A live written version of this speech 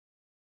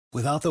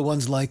Without the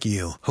ones like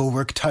you, who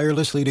work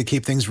tirelessly to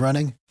keep things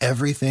running,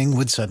 everything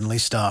would suddenly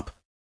stop.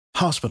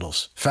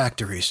 Hospitals,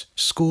 factories,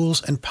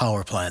 schools, and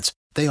power plants,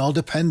 they all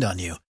depend on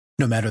you.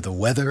 No matter the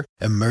weather,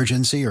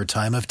 emergency, or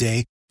time of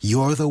day,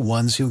 you're the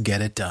ones who get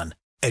it done.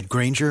 At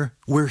Grainger,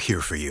 we're here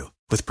for you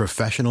with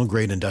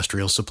professional-grade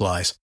industrial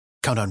supplies.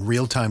 Count on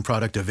real-time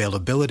product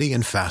availability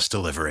and fast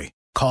delivery.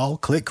 Call,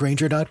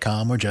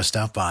 clickgrainger.com, or just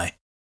stop by.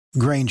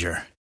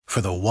 Grainger, for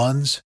the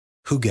ones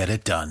who get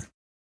it done.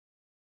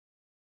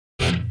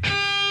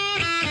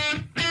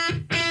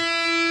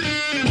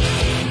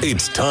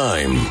 It's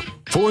time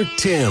for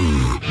Tim.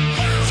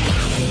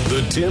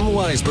 The Tim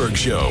Weisberg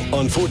Show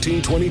on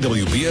 1420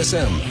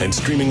 WBSM and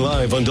streaming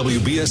live on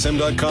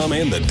WBSM.com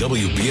and the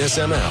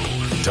WBSM app.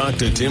 Talk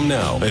to Tim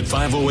now at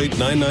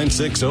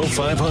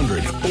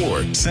 508-996-0500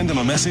 or send him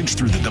a message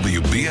through the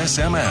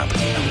WBSM app.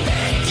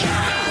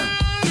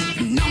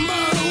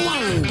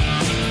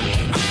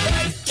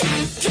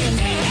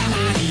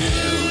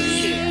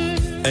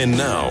 And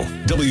now,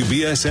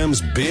 WBSM's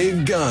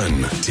big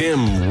gun, Tim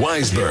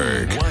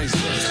Weisberg.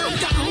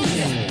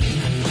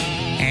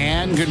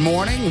 And good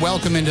morning.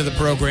 Welcome into the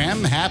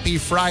program. Happy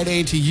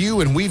Friday to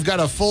you. And we've got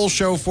a full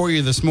show for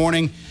you this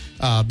morning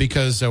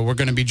because we're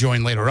going to be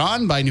joined later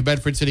on by New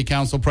Bedford City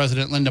Council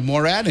President Linda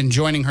Morad. And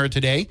joining her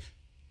today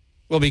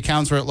will be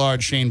Councilor at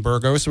Large Shane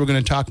Burgos. So we're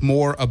going to talk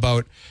more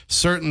about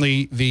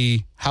certainly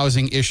the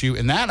housing issue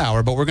in that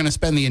hour, but we're going to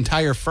spend the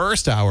entire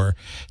first hour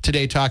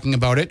today talking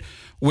about it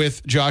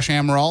with Josh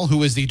Amaral,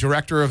 who is the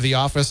Director of the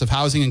Office of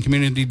Housing and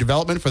Community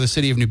Development for the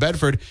City of New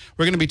Bedford.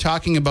 We're going to be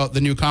talking about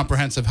the new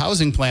comprehensive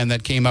housing plan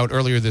that came out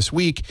earlier this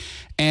week.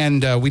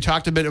 And we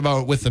talked a bit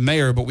about it with the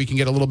mayor, but we can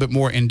get a little bit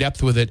more in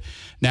depth with it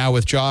now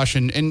with Josh.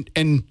 And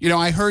you know,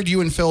 I heard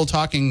you and Phil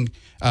talking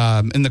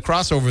in the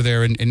crossover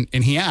there,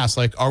 and he asked,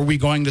 like, are we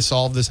going to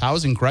solve this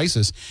housing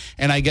crisis?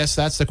 And I guess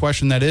that's the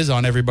question that is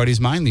on everybody's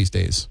mind these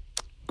days.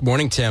 Good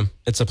morning, Tim.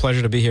 It's a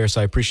pleasure to be here,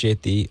 so I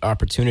appreciate the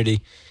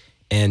opportunity.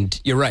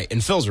 And you're right,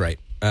 and Phil's right.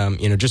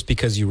 Just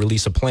because you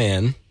release a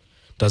plan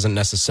doesn't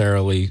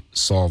necessarily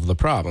solve the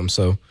problem.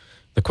 So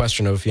the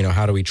question of,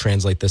 how do we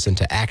translate this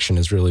into action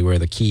is really where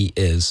the key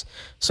is.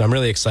 So I'm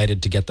really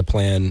excited to get the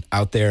plan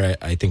out there.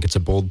 I think it's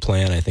a bold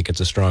plan. I think it's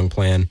a strong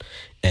plan.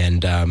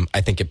 And I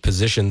think it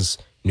positions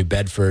New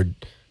Bedford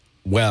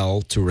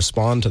well to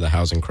respond to the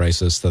housing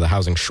crisis, to the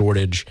housing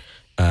shortage.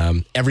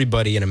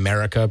 Everybody in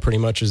America pretty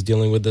much is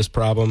dealing with this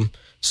problem.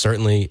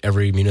 Certainly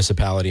every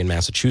municipality in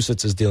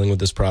Massachusetts is dealing with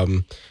this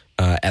problem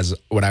as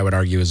what I would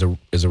argue is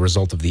a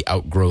result of the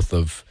outgrowth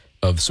of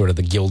sort of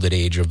the Gilded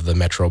Age of the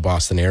metro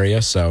Boston area.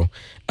 So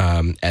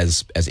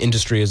as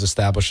industry is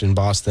established in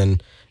Boston,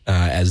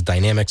 as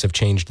dynamics have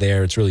changed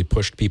there, it's really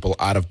pushed people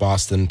out of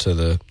Boston to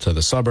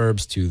the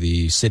suburbs, to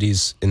the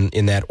cities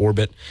in that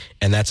orbit,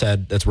 and that's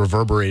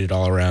reverberated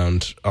all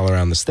around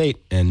the state,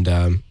 and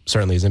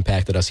certainly has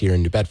impacted us here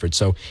in New Bedford.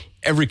 So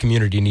every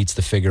community needs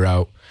to figure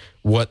out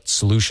what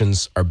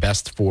solutions are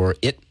best for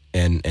it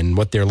and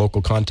what their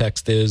local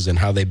context is and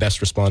how they best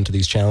respond to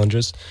these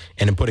challenges.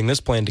 And in putting this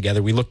plan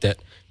together, we looked at,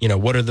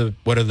 what are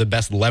the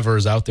best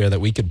levers out there that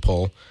we could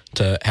pull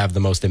to have the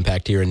most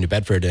impact here in New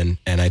Bedford. And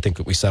I think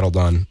that we settled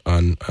on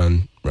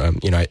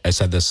I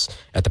said this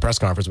at the press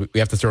conference, we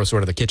have to throw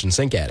sort of the kitchen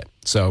sink at it.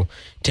 So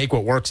take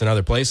what works in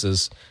other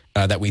places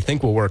that we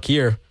think will work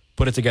here,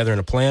 put it together in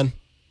a plan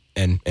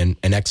and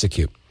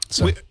execute.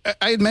 So.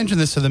 I had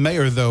mentioned this to the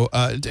mayor, though.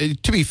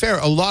 To be fair,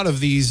 a lot of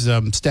these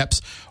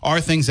steps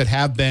are things that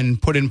have been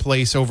put in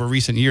place over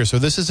recent years. So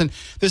this isn't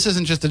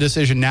just a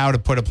decision now to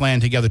put a plan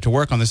together to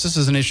work on this. This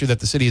is an issue that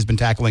the city has been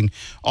tackling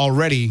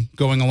already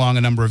going along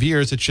a number of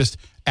years. It's just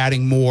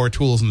adding more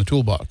tools in the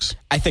toolbox.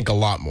 I think a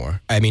lot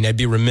more. I mean, I'd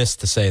be remiss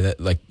to say that,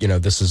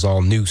 this is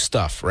all new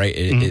stuff, right?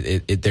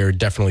 There are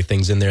definitely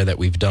things in there that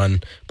we've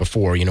done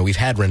before. We've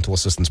had rental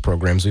assistance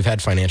programs. We've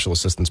had financial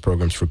assistance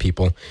programs for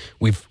people.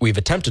 We've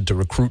attempted to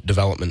recruit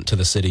development to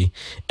the city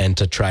and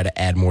to try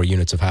to add more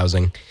units of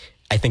housing.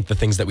 I think the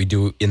things that we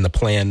do in the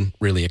plan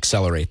really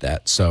accelerate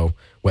that. So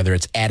whether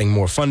it's adding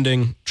more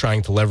funding,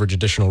 trying to leverage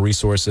additional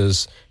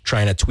resources,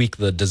 trying to tweak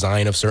the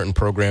design of certain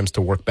programs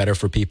to work better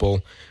for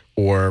people,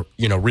 or,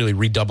 really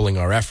redoubling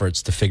our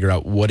efforts to figure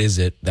out what is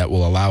it that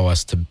will allow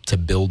us to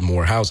build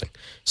more housing.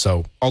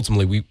 So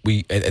ultimately,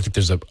 I think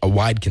there's a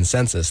wide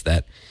consensus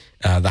that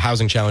the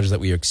housing challenges that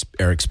we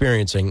are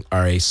experiencing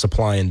are a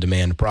supply and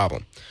demand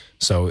problem.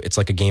 So it's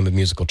like a game of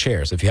musical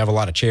chairs. If you have a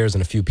lot of chairs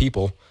and a few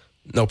people,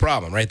 no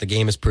problem, right? The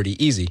game is pretty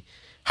easy.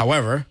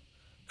 However,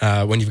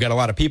 when you've got a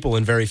lot of people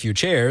and very few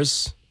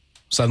chairs,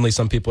 suddenly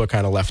some people are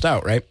kind of left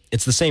out, right?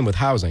 It's the same with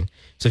housing.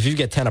 So if you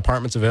get 10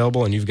 apartments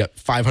available and you've got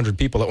 500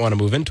 people that want to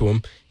move into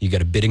them, you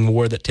got a bidding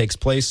war that takes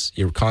place.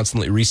 You're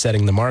constantly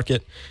resetting the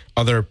market.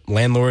 Other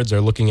landlords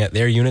are looking at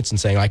their units and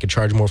saying, I could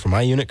charge more for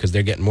my unit because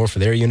they're getting more for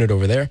their unit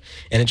over there.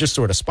 And it just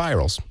sort of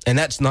spirals. And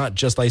that's not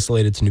just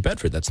isolated to New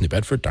Bedford. That's New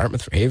Bedford,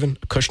 Dartmouth, Fairhaven,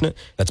 Acushnet.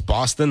 That's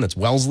Boston. That's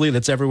Wellesley.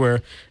 That's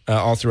everywhere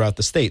all throughout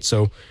the state.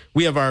 So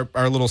we have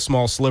our little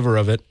small sliver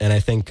of it. And I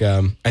think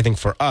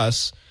for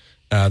us,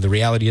 The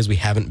reality is we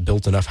haven't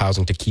built enough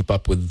housing to keep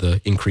up with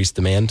the increased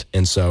demand,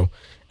 and so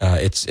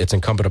it's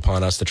incumbent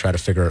upon us to try to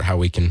figure out how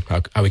we can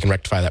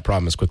rectify that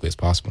problem as quickly as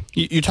possible.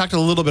 You talked a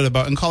little bit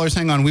about, and callers,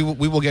 hang on, we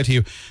will get to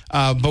you,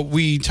 but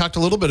we talked a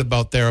little bit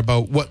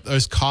about what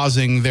is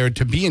causing there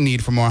to be a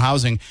need for more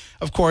housing.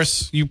 Of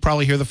course, you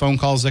probably hear the phone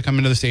calls that come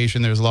into the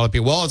station. There's a lot of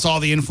people, well, it's all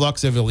the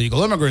influx of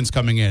illegal immigrants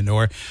coming in,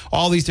 or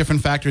all these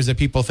different factors that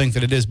people think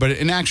that it is. But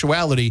in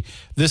actuality,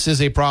 this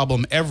is a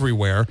problem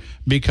everywhere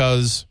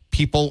because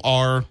people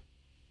are,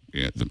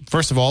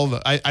 first of all,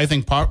 I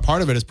think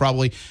part of it is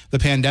probably the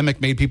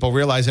pandemic made people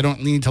realize they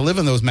don't need to live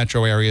in those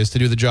metro areas to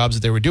do the jobs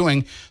that they were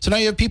doing. So now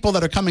you have people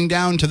that are coming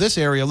down to this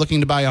area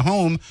looking to buy a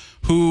home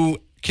who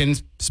can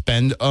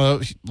spend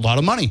a lot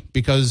of money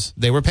because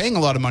they were paying a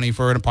lot of money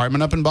for an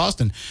apartment up in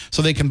Boston.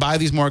 So they can buy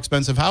these more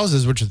expensive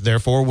houses, which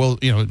therefore will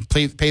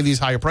pay these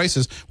higher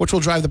prices, which will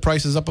drive the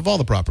prices up of all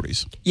the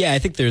properties. Yeah, I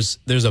think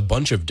there's a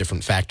bunch of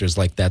different factors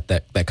like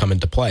that come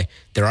into play.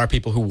 There are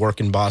people who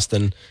work in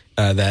Boston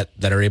that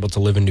are able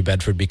to live in New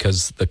Bedford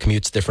because the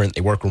commute's different.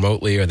 They work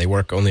remotely or they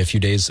work only a few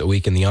days a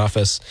week in the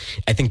office.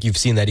 I think you've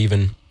seen that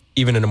even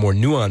in a more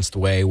nuanced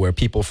way where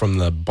people from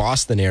the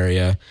Boston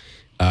area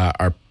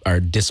are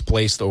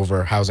displaced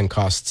over housing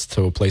costs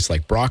to a place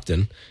like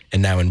Brockton.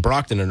 And now in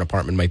Brockton, an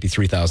apartment might be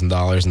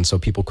 $3,000. And so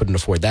people couldn't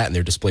afford that and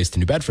they're displaced to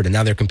New Bedford. And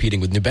now they're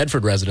competing with New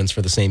Bedford residents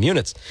for the same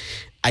units.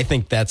 I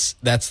think that's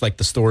like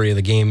the story of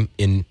the game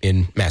in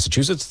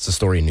Massachusetts. It's a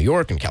story in New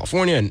York and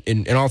California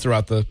and all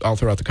throughout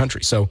the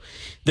country. So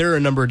there are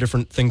a number of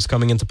different things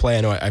coming into play.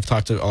 I know I've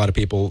talked to a lot of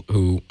people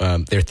who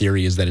their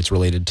theory is that it's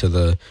related to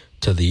the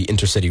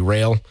intercity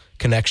rail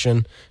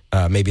connection.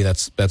 Maybe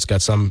that's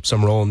got some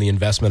role in the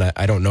investment.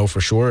 I don't know for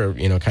sure.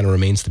 It kind of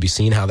remains to be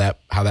seen how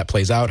that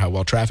plays out, how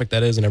well trafficked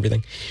that is, and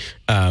everything.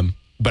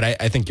 But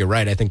I think you're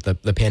right. I think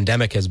the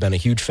pandemic has been a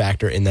huge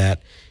factor in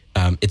that.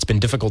 It's been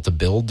difficult to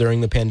build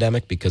during the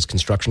pandemic because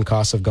construction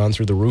costs have gone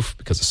through the roof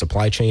because of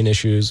supply chain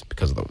issues,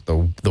 because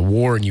of the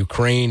war in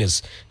Ukraine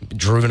has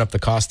driven up the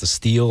cost of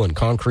steel and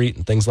concrete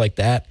and things like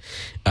that.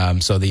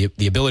 So the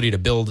ability to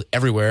build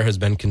everywhere has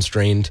been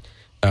constrained.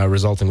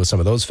 Resulting with some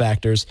of those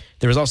factors.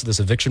 There was also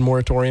this eviction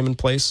moratorium in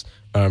place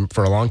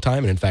for a long time,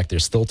 and in fact,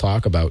 there's still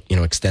talk about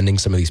extending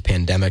some of these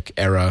pandemic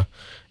era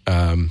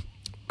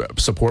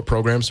support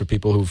programs for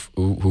people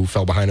who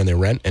fell behind on their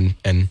rent. And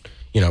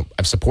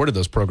I've supported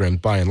those programs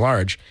by and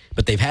large,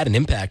 but they've had an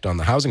impact on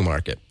the housing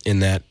market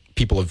in that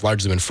people have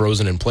largely been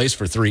frozen in place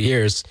for 3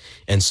 years,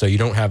 and so you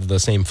don't have the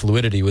same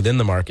fluidity within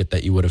the market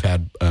that you would have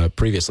had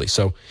previously.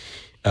 So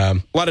a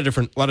lot of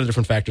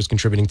different factors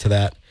contributing to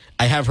that.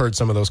 I have heard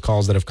some of those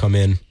calls that have come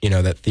in,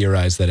 that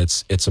theorize that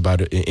it's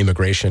about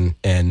immigration,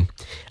 and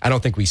I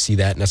don't think we see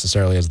that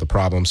necessarily as the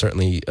problem.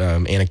 Certainly,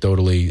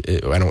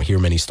 anecdotally, I don't hear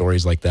many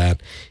stories like that,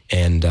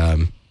 and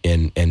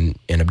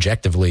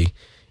objectively,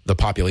 the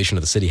population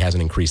of the city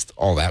hasn't increased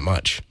all that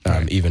much,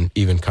 right.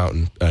 even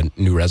counting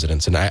new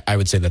residents. And I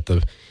would say that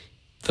the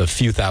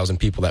few thousand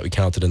people that we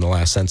counted in the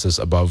last census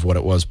above what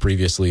it was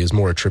previously is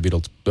more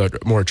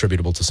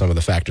attributable to some of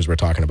the factors we're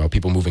talking about,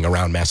 people moving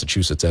around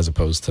Massachusetts as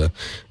opposed to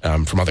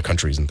from other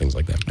countries and things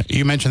like that.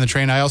 You mentioned the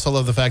train. I also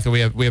love the fact that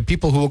we have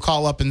people who will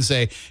call up and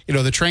say,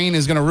 the train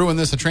is going to ruin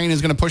this, the train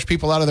is going to push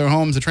people out of their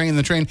homes, the train,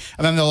 and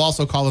then they'll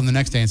also call in the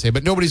next day and say,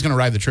 but nobody's going to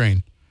ride the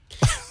train.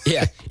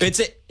 Yeah,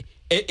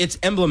 it's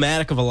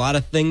emblematic of a lot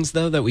of things,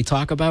 though, that we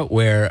talk about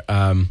where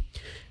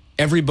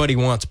everybody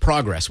wants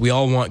progress. We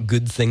all want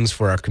good things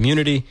for our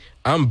community.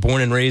 I'm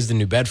born and raised in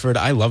New Bedford.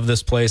 I love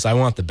this place. I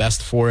want the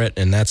best for it,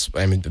 and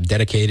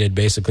dedicated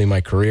basically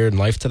my career and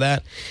life to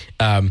that.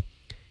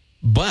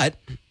 But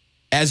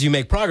as you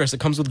make progress, it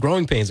comes with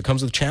growing pains. It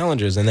comes with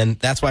challenges, and then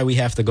that's why we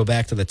have to go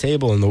back to the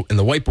table and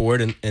the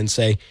whiteboard and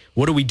say,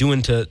 what are we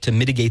doing to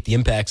mitigate the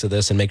impacts of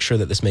this and make sure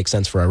that this makes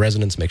sense for our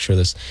residents, make sure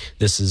this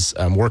is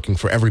working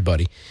for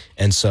everybody.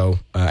 And so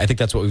I think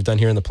that's what we've done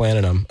here in the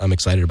plan, and I'm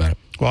excited about it.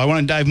 Well, I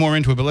want to dive more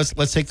into it, but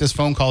let's take this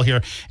phone call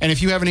here. And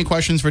if you have any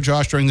questions for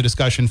Josh during the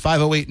discussion,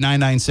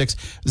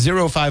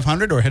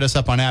 508-996-0500 or hit us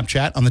up on App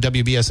Chat on the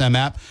WBSM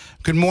app.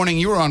 Good morning.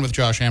 You were on with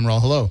Josh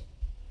Amaral. Hello.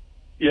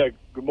 Yeah,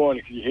 good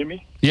morning. Can you hear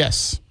me?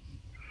 Yes.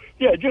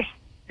 Yeah, just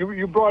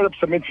you brought up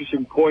some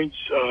interesting points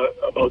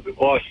about the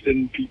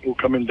Boston people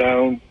coming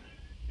down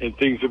and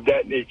things of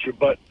that nature.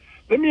 But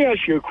let me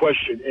ask you a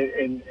question,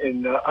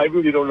 and I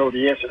really don't know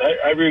the answer.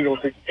 I really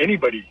don't think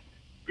anybody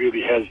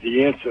really has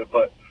the answer.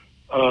 But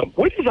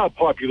what is our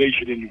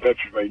population in New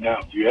Bedford right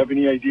now? Do you have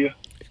any idea?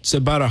 It's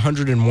about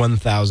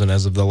 101,000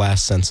 as of the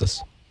last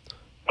census.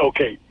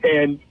 Okay,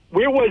 and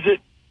where was it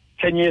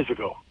 10 years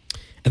ago?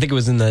 I think it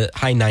was in the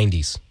high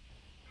 90s.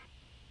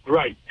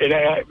 Right, and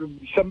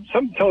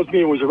some tells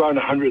me it was around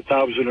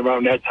 100,000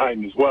 around that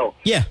time as well.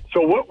 Yeah.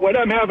 So what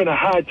I'm having a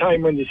hard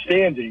time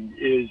understanding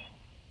is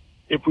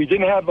if we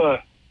didn't have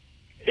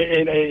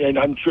and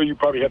I'm sure you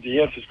probably have the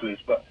answers to this,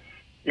 but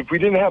if we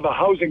didn't have a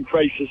housing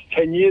crisis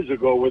 10 years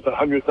ago with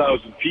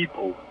 100,000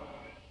 people,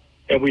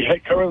 and we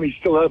currently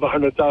still have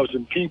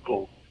 100,000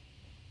 people,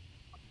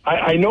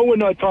 I know we're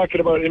not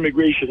talking about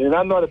immigration, and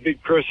I'm not a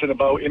big person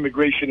about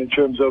immigration in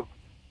terms of,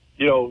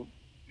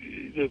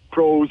 the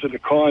pros and the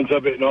cons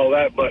of it and all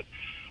that, but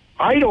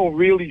I don't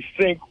really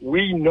think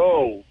we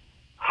know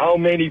how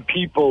many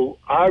people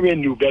are in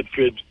New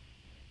Bedford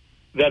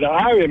that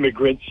are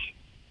immigrants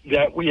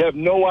that we have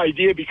no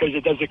idea because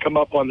it doesn't come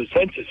up on the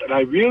census. And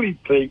I really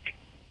think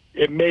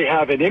it may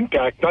have an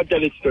impact, not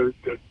that it's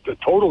the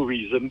total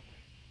reason,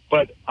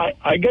 but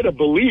I got to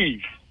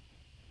believe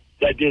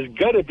that there's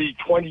got to be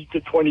 20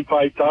 to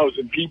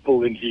 25,000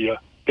 people in here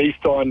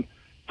based on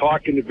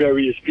talking to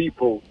various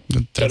people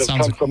that have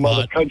come from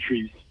other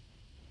countries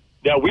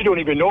that we don't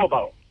even know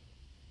about.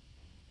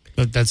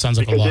 That sounds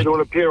like a lot. Because they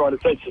don't appear on the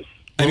census.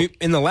 I mean,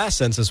 in the last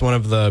census, one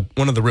of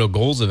the real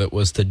goals of it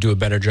was to do a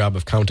better job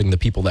of counting the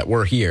people that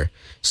were here.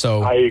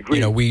 So, I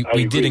agree.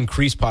 We did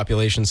increase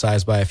population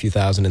size by a few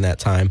thousand in that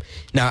time.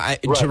 Now,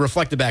 to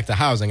reflect it back to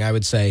housing, I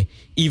would say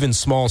even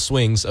small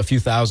swings, a few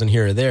thousand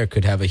here or there,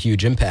 could have a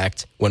huge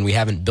impact when we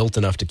haven't built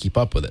enough to keep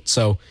up with it.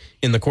 So,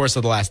 in the course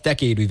of the last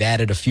decade, we've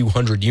added a few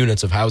hundred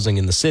units of housing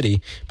in the city,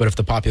 but if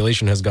the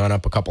population has gone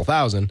up a couple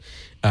thousand,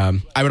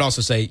 I would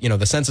also say,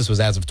 the census was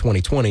as of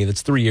 2020.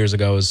 That's 3 years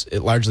ago,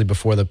 largely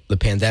before the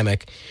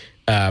pandemic.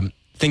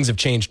 Things have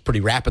changed pretty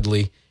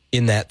rapidly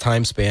in that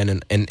time span.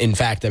 And in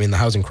fact, I mean, the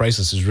housing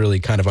crisis has really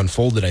kind of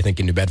unfolded, I think,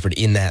 in New Bedford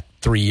in that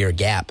 3-year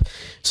gap.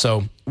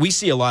 So we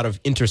see a lot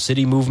of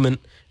intercity movement,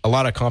 a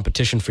lot of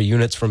competition for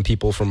units from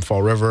people from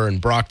Fall River and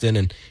Brockton,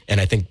 and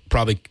I think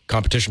probably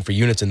competition for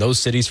units in those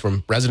cities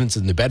from residents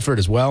in New Bedford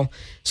as well.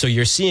 So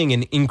you're seeing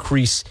an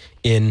increase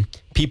in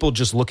people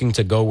just looking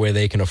to go where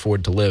they can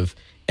afford to live.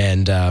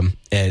 And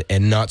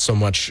not so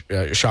much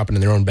shopping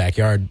in their own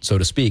backyard, so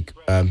to speak.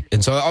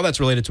 And so all that's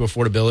related to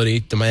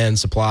affordability, demand,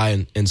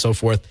 supply, and so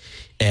forth.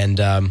 And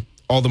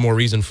all the more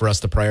reason for us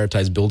to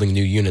prioritize building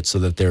new units so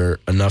that there are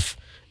enough,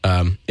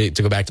 to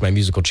go back to my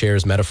musical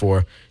chairs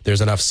metaphor,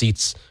 there's enough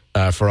seats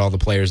for all the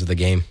players of the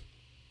game.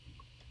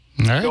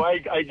 All right. So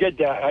I get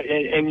that,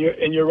 and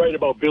you're right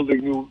about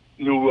building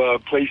new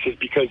places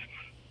because,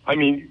 I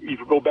mean, if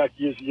you go back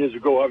years and years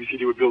ago, obviously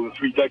they were building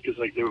 3-deckers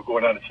like they were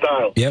going out of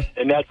style. Yeah.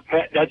 And that's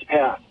past.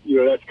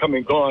 That's come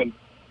and gone.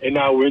 And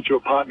now we're into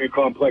apartment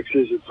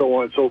complexes and so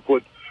on and so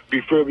forth,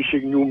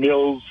 refurbishing new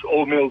mills,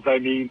 old mills,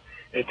 and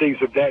things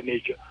of that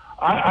nature.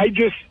 I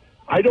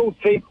don't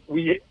think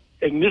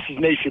and this is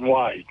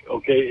nationwide,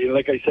 okay? And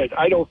like I said,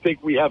 I don't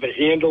think we have a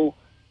handle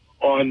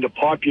on the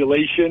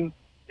population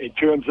in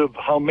terms of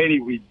how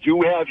many we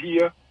do have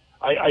here.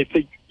 I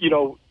think,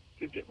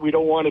 we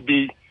don't want to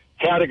be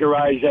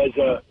categorized as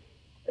a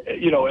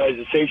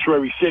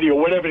sanctuary city or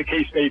whatever the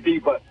case may be.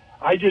 But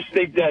I just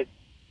think that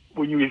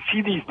when you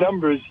see these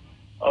numbers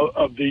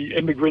of the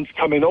immigrants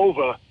coming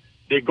over,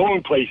 they're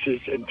going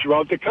places and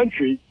throughout the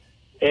country,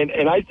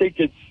 and I think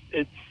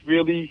it's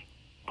really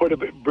put a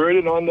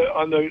burden on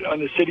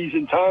the cities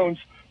and towns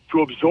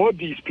to absorb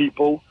these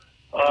people,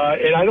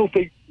 and I don't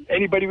think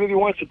anybody really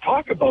wants to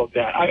talk about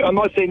that. I'm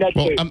not saying that's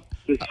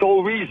the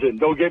sole reason.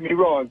 Don't get me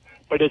wrong,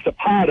 but it's a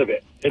part of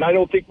it, and I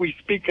don't think we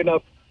speak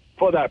enough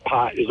for that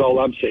part is all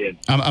I'm saying.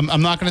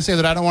 I'm not going to say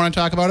that I don't want to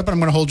talk about it, but I'm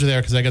going to hold you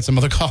there because I got some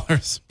other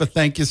callers. But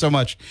thank you so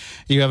much.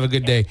 You have a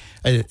good day.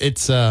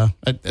 It's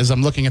as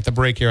I'm looking at the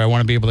break here, I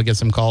want to be able to get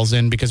some calls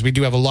in because we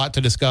do have a lot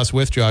to discuss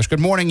with Josh. Good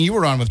morning. You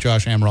were on with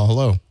Josh Amaral.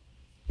 Hello.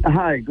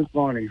 Hi. Good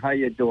morning. How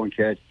you doing,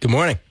 kid? Good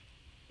morning.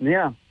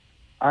 Yeah,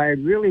 I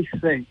really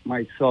think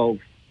myself,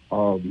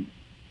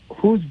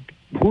 who's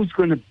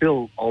going to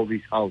build all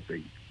these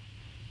housing?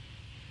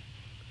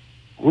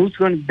 Who's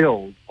going to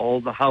build all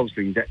the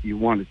housing that you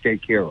want to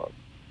take care of?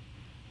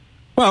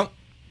 Well,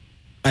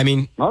 I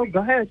mean... Oh,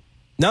 go ahead.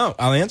 No,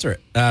 I'll answer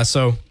it.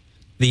 So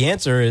the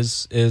answer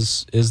is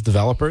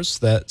developers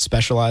that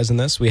specialize in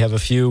this. We have a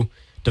few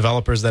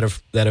developers that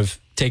have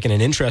taken an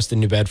interest in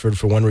New Bedford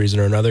for one reason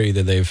or another.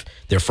 Either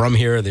they're from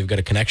here, or they've got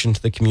a connection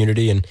to the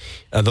community, and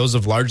those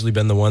have largely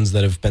been the ones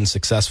that have been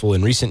successful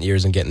in recent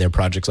years in getting their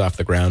projects off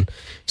the ground.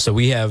 So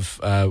we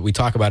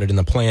talk about it in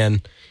the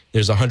plan.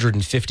 There's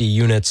 150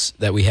 units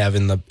that we have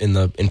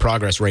in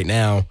progress right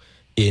now,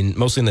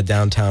 mostly in the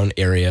downtown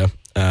area,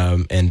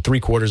 and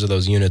 3/4 of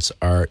those units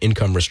are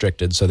income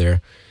restricted, so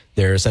they're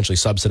essentially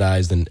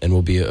subsidized and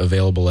will be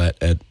available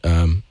at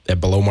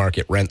below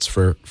market rents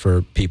for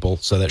people.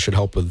 So that should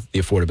help with the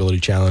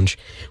affordability challenge.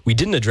 We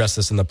didn't address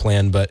this in the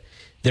plan, but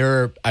there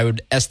are, I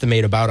would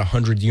estimate, about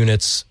 100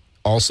 units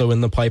also in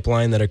the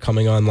pipeline that are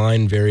coming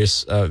online,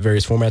 various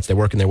formats. They're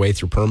working their way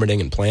through permitting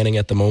and planning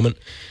at the moment.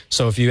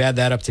 So if you add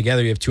that up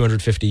together, you have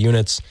 250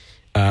 units.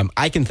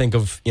 I can think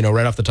of,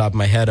 right off the top of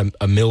my head,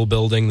 a mill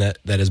building that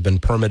has been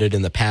permitted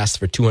in the past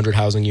for 200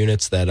 housing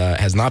units that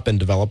has not been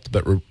developed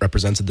but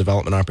represents a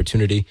development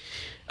opportunity.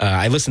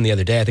 I listened the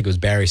other day, I think it was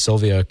Barry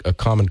Sylvia, a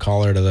common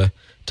caller to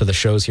the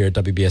shows here at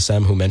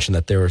WBSM, who mentioned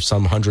that there were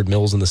some 100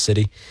 mills in the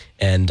city,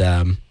 and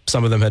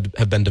some of them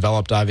have been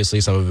developed,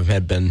 obviously. Some of them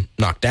had been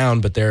knocked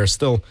down, but there are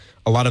still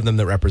a lot of them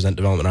that represent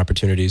development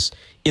opportunities.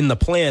 In the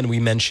plan, we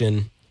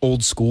mention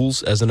old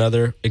schools as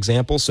another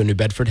example. So New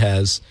Bedford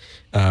has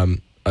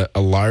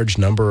a large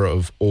number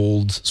of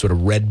old sort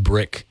of red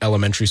brick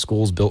elementary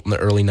schools built in the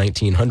early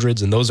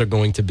 1900s, and those are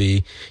going to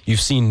be,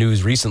 you've seen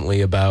news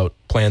recently about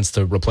plans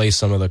to replace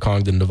some of the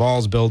Congdon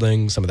Duval's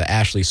building, some of the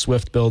Ashley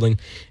Swift building,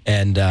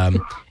 and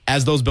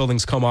as those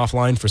buildings come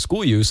offline for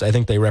school use, I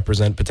think they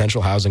represent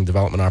potential housing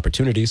development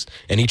opportunities,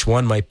 and each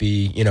one might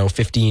be,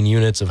 15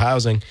 units of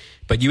housing,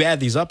 but you add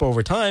these up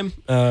over time,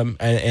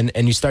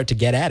 and you start to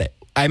get at it.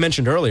 I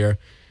mentioned earlier,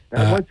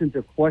 that wasn't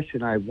the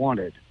question I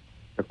wanted.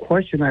 The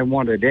question I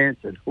wanted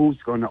answered: who's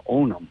going to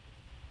own them?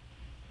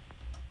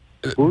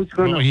 Who's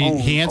going to own?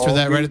 He answered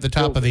that right at the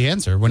top of the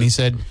answer when he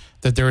said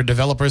that there are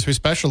developers who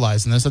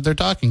specialize in this that they're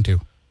talking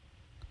to.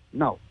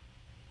 No,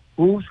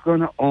 who's going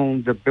to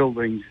own the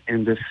buildings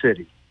in the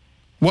city?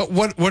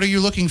 What are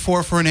you looking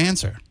for an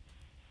answer?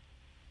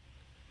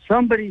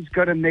 Somebody's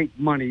got to make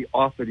money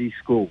off of these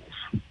schools.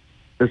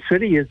 The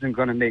city isn't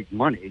going to make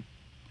money.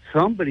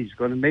 Somebody's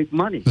going to make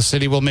money. The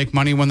city will make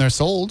money when they're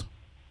sold.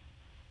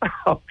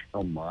 Oh,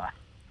 come on.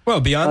 Well,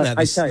 beyond that,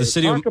 I tell you, the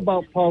city talk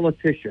about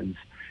politicians.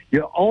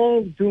 You're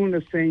all doing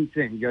the same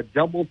thing. You're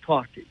double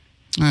talking.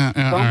 All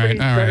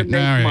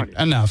right.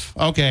 Enough.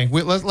 Okay,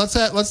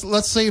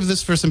 let's save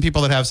this for some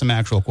people that have some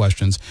actual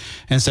questions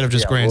instead of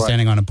just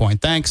grandstanding on a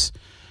point. Thanks.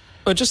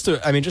 But just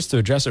to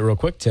address it real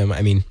quick, Tim.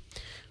 I mean,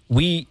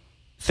 we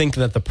think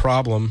that the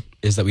problem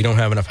is that we don't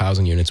have enough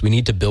housing units. We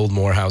need to build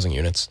more housing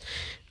units.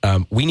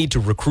 We need to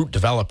recruit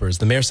developers.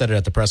 The mayor said it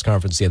at the press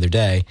conference the other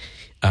day.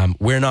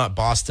 We're not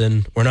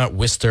Boston. We're not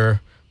Worcester,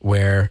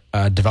 where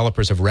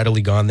developers have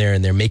readily gone there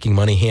and they're making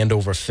money hand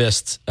over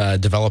fist,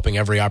 developing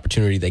every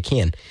opportunity they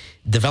can.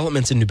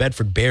 Developments in New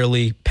Bedford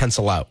barely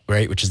pencil out,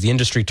 right? Which is the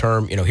industry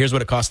term. Here's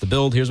what it costs to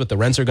build. Here's what the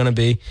rents are going to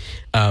be.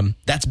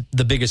 That's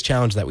the biggest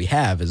challenge that we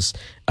have is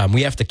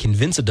we have to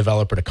convince a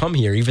developer to come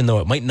here, even though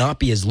it might not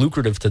be as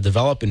lucrative to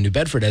develop in New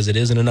Bedford as it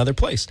is in another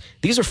place.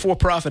 These are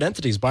for-profit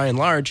entities by and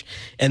large,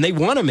 and they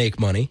want to make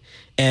money.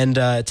 And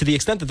to the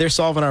extent that they're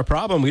solving our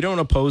problem, we don't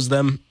oppose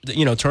them,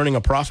 turning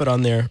a profit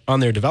on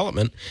their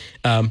development.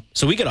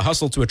 So we got to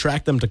hustle to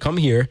attract them to come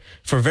here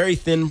for very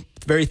thin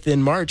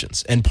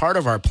margins. And part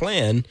of our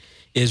plan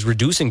is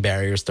reducing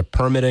barriers to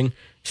permitting,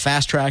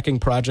 fast-tracking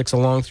projects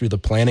along through the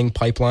planning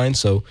pipeline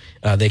so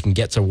they can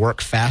get to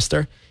work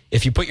faster.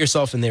 If you put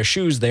yourself in their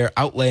shoes, they're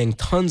outlaying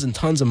tons and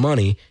tons of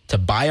money to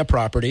buy a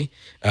property,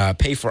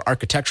 pay for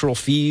architectural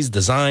fees,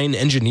 design,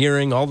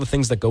 engineering, all the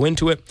things that go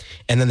into it,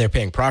 and then they're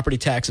paying property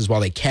taxes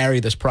while they carry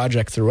this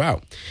project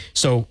throughout.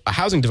 So a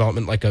housing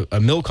development like a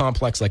mill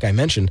complex, like I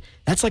mentioned,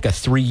 that's like a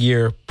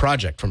 3-year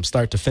project from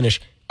start to finish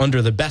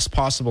under the best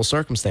possible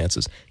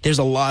circumstances. There's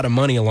a lot of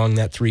money along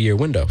that 3-year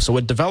window. So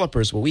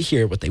what we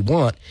hear, what they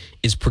want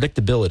is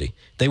predictability.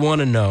 They want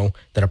to know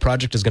that a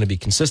project is going to be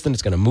consistent.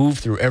 It's going to move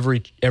through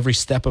every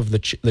step of the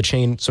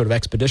chain sort of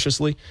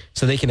expeditiously,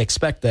 so they can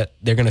expect that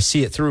they're going to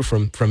see it through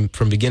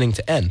from beginning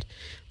to end.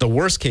 The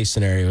worst case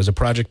scenario is a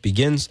project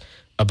begins,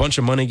 a bunch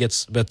of money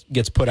gets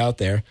put out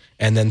there,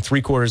 and then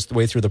 3/4 the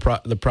way through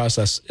the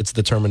process, it's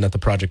determined that the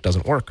project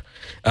doesn't work.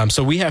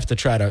 So we have to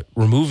try to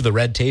remove the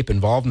red tape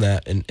involved in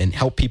that and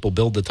help people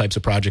build the types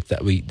of project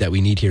that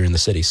we need here in the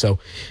city. So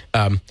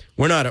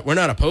we're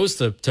not opposed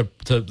to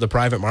the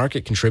private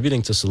market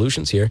contributing to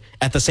solutions here.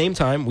 At the same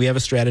time, we have a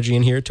strategy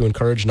in here to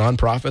encourage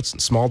nonprofits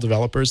and small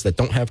developers that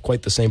don't have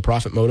quite the same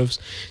profit motives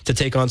to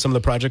take on some of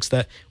the projects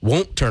that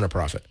won't turn a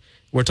profit.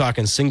 We're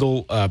talking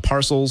single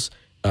parcels,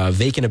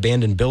 vacant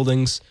abandoned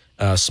buildings,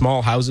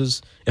 small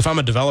houses. If I'm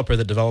a developer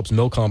that develops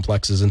mill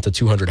complexes into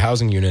 200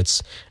 housing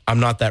units, I'm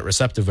not that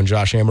receptive when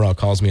Josh Amaral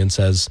calls me and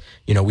says,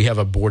 we have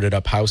a boarded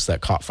up house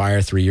that caught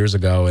fire 3 years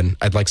ago and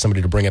I'd like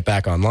somebody to bring it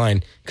back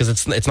online, because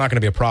it's not going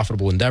to be a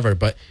profitable endeavor.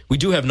 But we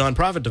do have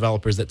nonprofit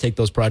developers that take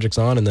those projects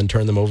on and then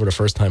turn them over to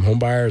first-time home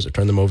buyers or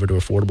turn them over to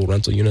affordable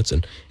rental units,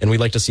 and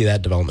we'd like to see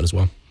that development as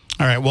well.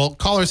 All right, well,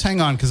 callers, hang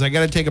on, because I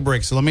got to take a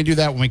break. So let me do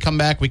that. When we come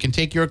back, we can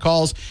take your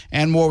calls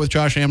and more with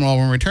Josh Amaral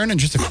when we return.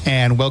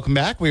 And welcome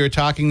back. We are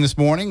talking this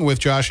morning with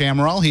Josh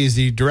Amaral. He is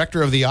the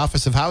Director of the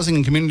Office of Housing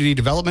and Community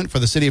Development for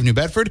the City of New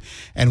Bedford.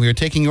 And we are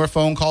taking your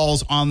phone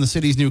calls on the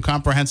city's new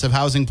comprehensive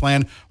housing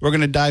plan. We're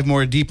going to dive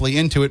more deeply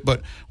into it,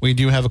 but we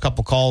do have a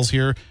couple calls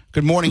here.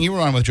 Good morning. You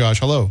were on with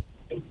Josh. Hello.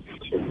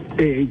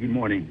 Hey, good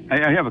morning.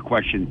 I have a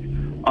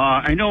question.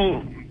 I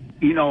know,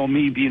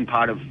 me being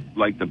part of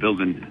the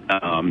building,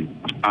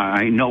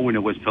 I know when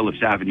it was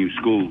Phillips Avenue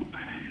School,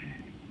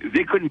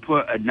 they couldn't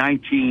put a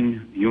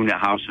 19-unit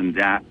house in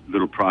that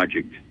little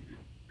project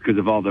because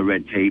of all the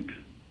red tape.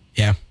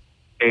 Yeah.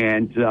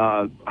 And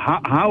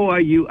how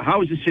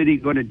is the city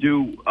going to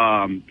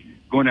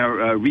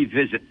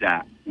revisit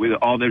that with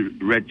all the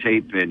red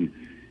tape and,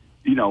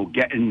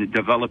 getting the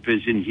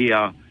developers in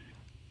here?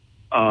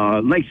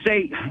 Like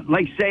say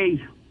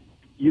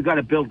you got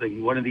a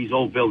building, one of these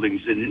old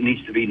buildings, and it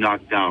needs to be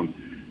knocked down.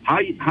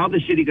 How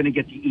the city going to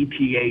get the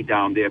EPA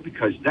down there,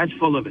 because that's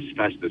full of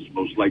asbestos,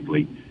 most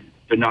likely,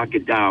 to knock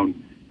it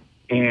down,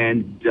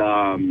 and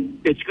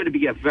it's going to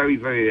be a very,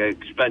 very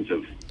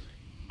expensive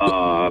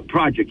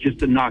project just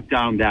to knock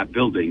down that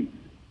building.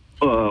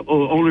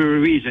 Only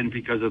reason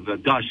because of the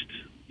dust,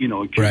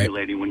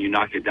 accumulating when you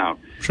knock it down.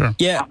 Sure.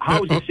 Yeah.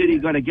 How is the city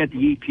going to get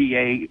the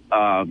EPA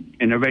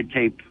and the red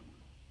tape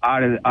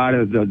out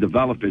of the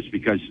developers?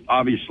 Because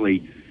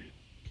obviously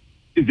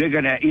they're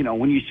going to,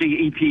 when you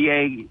see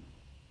EPA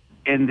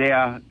in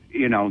there,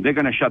 they're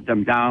going to shut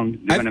them down.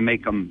 They're going to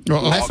make them.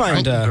 Well, I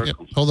find.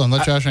 Hold on,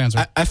 let Josh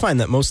answer. I find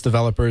that most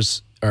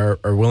developers are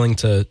willing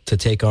to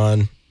take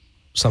on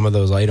some of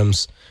those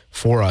items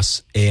for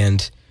us,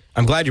 and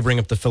I'm glad you bring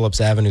up the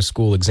Phillips Avenue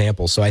School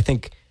example. So I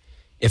think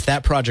if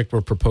that project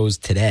were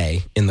proposed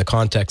today in the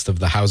context of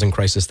the housing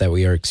crisis that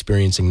we are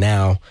experiencing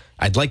now,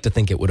 I'd like to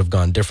think it would have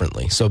gone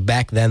differently. So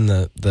back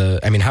then,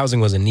 housing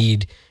was a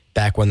need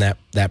back when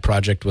that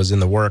project was in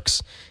the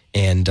works.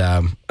 And,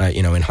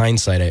 in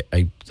hindsight,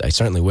 I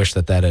certainly wish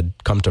that had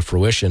come to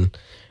fruition.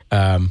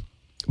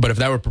 But if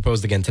that were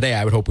proposed again today,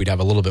 I would hope we'd have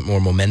a little bit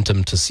more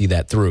momentum to see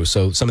that through.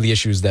 So some of the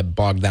issues that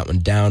bogged that one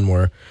down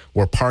were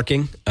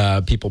parking.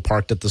 People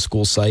parked at the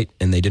school site,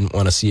 and they didn't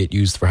want to see it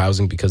used for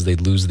housing because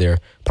they'd lose their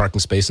parking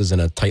spaces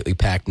in a tightly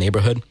packed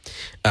neighborhood.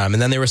 And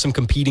then there were some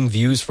competing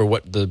views for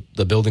what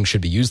the building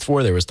should be used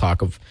for. There was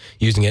talk of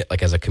using it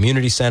like as a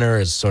community center,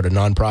 as sort of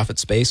nonprofit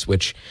space,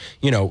 which,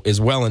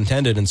 is well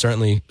intended and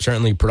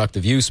certainly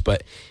productive use,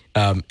 but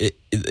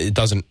it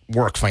doesn't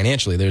work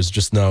financially. There's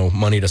just no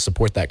money to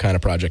support that kind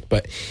of project.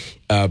 But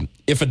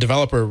if a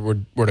developer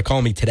were to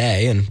call me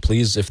today, and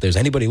please, if there's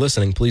anybody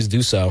listening, please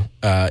do so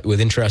with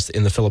interest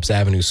in the Phillips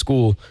Avenue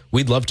School,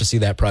 we'd love to see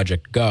that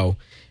project go.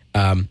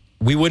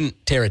 We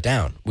wouldn't tear it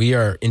down. We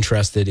are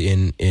interested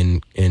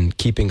in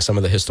keeping some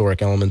of the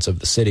historic elements of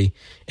the city.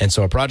 And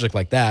so a project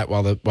like that,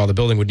 while the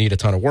building would need a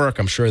ton of work,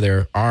 I'm sure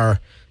there are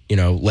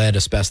lead,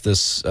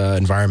 asbestos,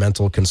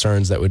 environmental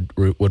concerns that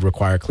would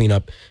require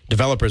cleanup.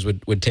 Developers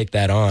would take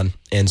that on.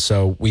 And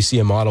so we see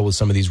a model with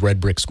some of these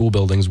red brick school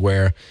buildings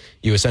where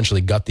you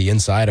essentially gut the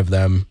inside of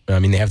them. I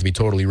mean, they have to be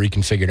totally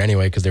reconfigured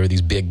anyway because they were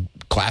these big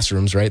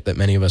classrooms, right, that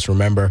many of us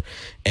remember.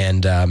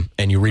 And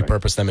you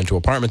repurpose them into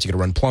apartments. You got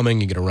to run plumbing.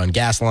 You got to run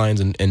gas lines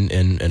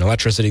and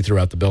electricity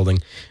throughout the building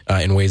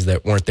in ways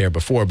that weren't there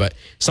before. But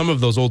some of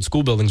those old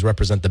school buildings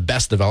represent the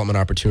best development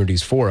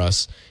opportunities for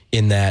us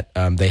in that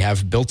they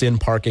have built-in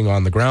parking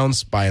on the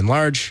grounds by and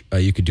large.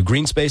 You could do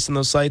green space in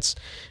those sites.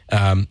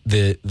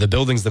 The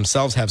buildings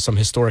themselves have some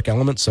historic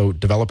elements, so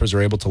developers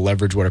are able to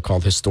leverage what are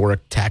called historic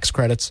tax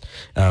credits.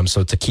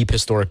 So to keep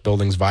historic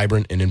buildings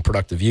vibrant and in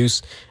productive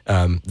use,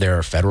 there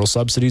are federal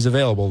subsidies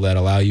available that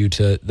allow you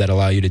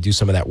to do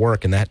some of that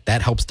work, and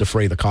that helps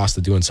defray the cost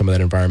of doing some of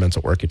that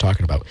environmental work you're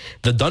talking about.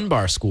 The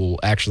Dunbar School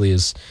actually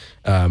is,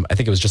 I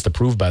think it was just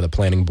approved by the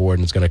planning board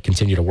and is going to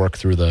continue to work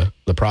through the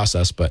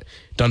process. But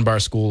Dunbar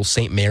School,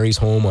 St. Mary's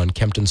Home on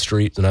Kempton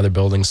Street, another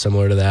building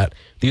similar to that.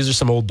 These are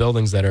some old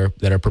buildings that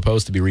are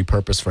proposed to be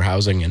repurposed for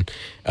housing. And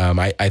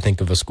I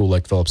think of a school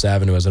like Phillips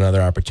Avenue as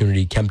another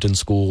opportunity. Kempton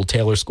School,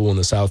 Taylor School in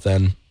the South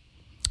End.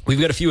 We've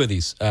got a few of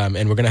these, and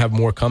we're going to have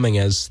more coming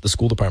as the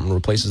school department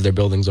replaces their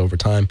buildings over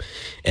time.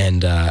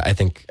 And I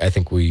think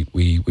we'd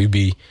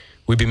be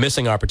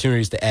missing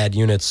opportunities to add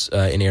units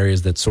in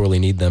areas that sorely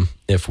need them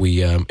if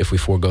we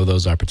forego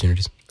those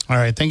opportunities. All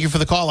right. Thank you for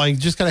the call. I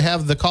just got to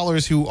have the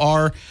callers who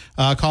are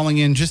calling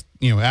in just,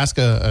 ask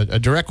a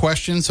direct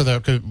question so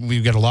that 'cause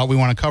we've got a lot we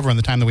want to cover in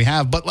the time that we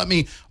have. But let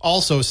me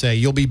also say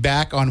you'll be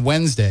back on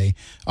Wednesday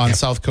on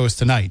South Coast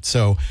Tonight.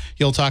 So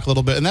you'll talk a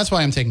little bit. And that's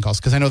why I'm taking calls,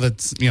 because I know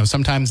that,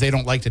 sometimes they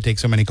don't like to take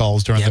so many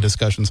calls during the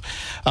discussions.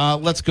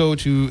 Let's go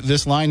to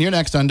this line. You're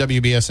next on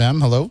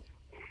WBSM. Hello.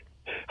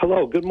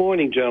 Hello. Good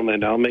morning,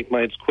 gentlemen. I'll make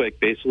mine quick.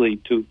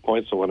 Basically, 2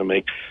 points I want to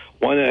make.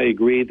 One, I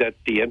agree that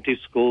the empty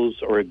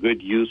schools are a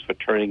good use for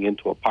turning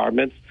into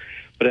apartments.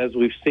 But as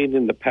we've seen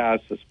in the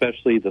past,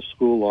 especially the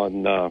school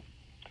on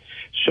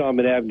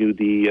Sharman Avenue,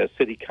 the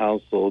city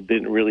council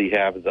didn't really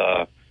have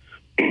the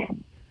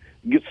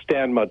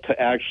stamina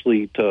to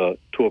actually to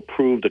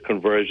approve the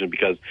conversion,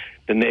 because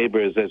the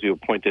neighbors, as you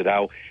pointed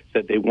out,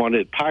 said they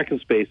wanted parking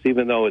space,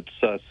 even though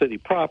it's city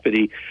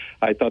property.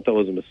 I thought that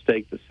was a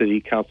mistake. The city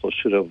council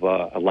should have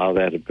allowed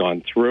that to have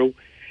gone through.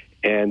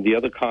 And the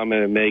other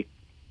comment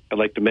I'd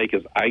like to make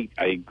is I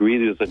agree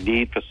there's a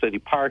need for city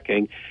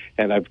parking,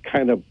 and I've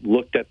kind of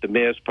looked at the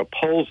mayor's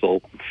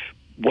proposal.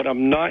 What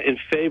I'm not in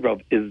favor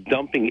of is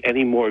dumping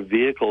any more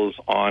vehicles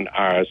on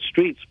our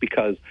streets,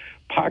 because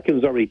parking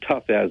is already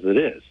tough as it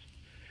is.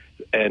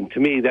 And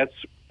to me, that's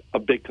a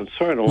big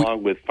concern,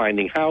 along with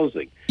finding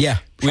housing. Yeah.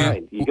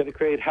 Fine, you got to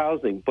create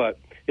housing, but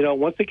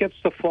once it gets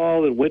to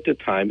fall and winter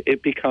time,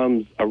 it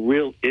becomes a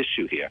real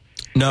issue here.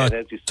 No, and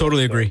as you said,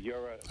 totally agree.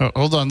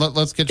 Hold on.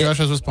 Let's get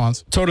Josh's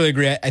response. Totally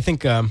agree. I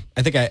think I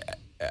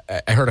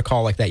heard a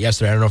call like that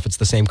yesterday. I don't know if it's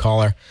the same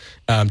caller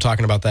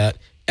talking about that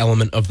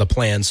element of the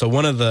plan. So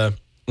one of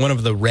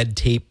the red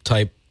tape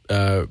type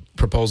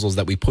proposals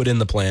that we put in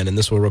the plan, and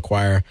this will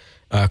require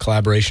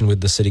collaboration with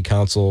the city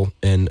council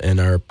and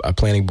our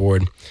planning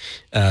board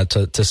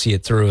to see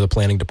it through, the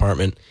planning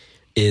department,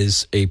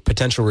 is a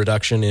potential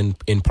reduction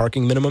in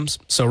parking minimums.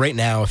 So right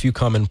now, if you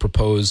come and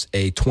propose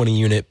a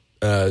 20-unit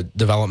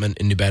development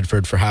in New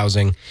Bedford for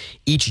housing,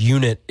 each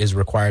unit is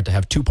required to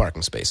have 2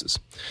 parking spaces.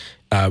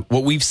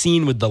 What we've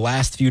seen with the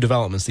last few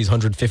developments, these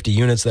 150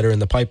 units that are in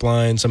the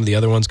pipeline, some of the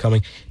other ones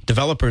coming,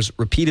 developers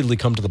repeatedly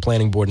come to the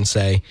planning board and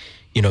say,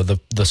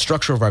 the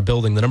structure of our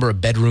building, the number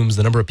of bedrooms,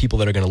 the number of people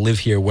that are going to live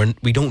here,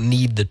 we don't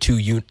need the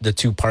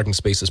 2 parking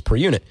spaces per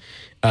unit.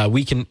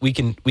 We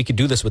could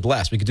do this with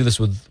less. We could do this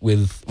with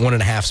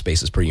 1.5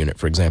 spaces per unit,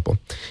 for example.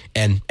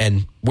 And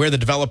where the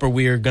developer,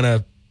 we're going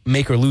to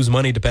make or lose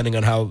money depending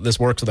on how this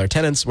works with our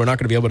tenants. We're not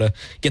going to be able to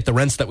get the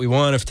rents that we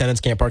want if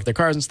tenants can't park their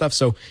cars and stuff.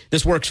 So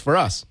this works for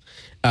us.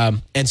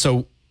 And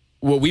so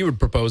what we would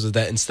propose is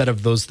that instead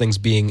of those things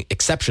being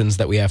exceptions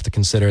that we have to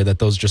consider, that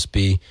those just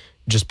be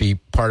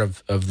part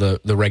of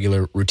the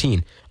regular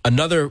routine.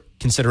 Another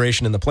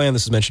consideration in the plan,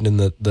 this is mentioned in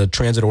the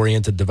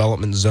transit-oriented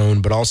development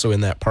zone, but also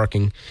in that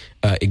parking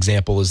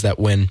example, is that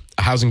when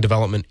a housing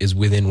development is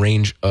within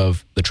range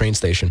of the train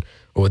station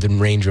or within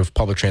range of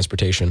public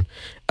transportation,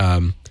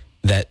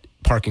 that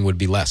parking would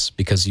be less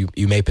because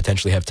you may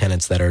potentially have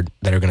tenants that are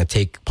going to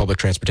take public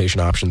transportation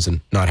options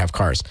and not have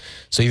cars.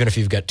 So even if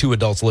you've got 2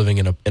 adults living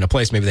in a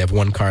place, maybe they have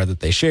 1 car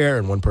that they share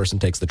and one person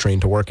takes the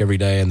train to work every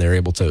day and they're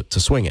able to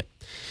swing it.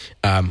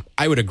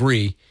 I would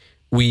agree.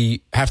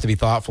 We have to be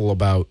thoughtful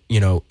about,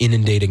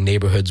 inundating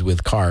neighborhoods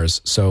with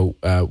cars. So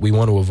we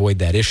want to avoid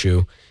that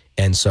issue.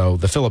 And so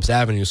the Phillips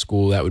Avenue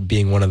School, that would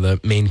being one of the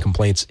main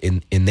complaints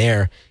in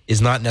there, is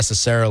not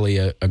necessarily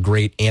a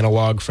great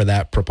analog for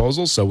that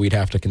proposal. So we'd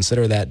have to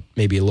consider that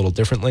maybe a little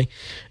differently.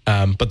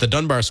 But the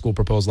Dunbar School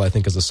proposal, I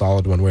think, is a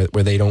solid one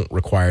where they don't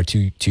require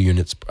 2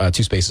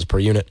 spaces per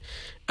unit.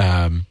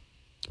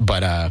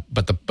 But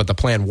the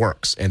plan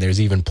works, and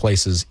there's even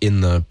places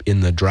in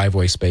the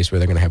driveway space where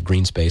they're going to have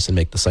green space and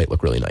make the site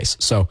look really nice.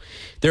 So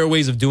there are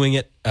ways of doing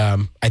it.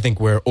 I think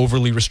we're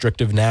overly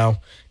restrictive now,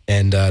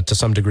 and to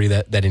some degree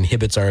that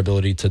inhibits our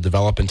ability to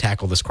develop and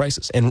tackle this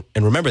crisis. And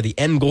remember, the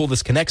end goal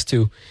this connects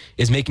to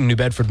is making New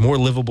Bedford more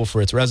livable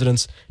for its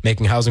residents,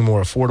 making housing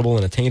more affordable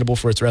and attainable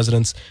for its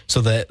residents.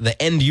 So the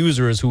end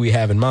user is who we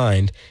have in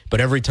mind.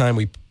 But every time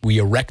we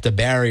erect a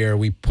barrier,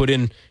 we put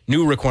in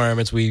new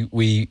requirements,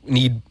 we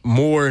need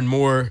more and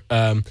more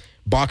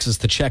boxes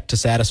to check to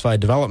satisfy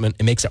development.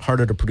 It makes it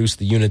harder to produce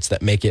the units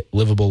that make it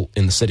livable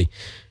in the city.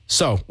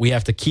 So we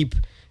have to keep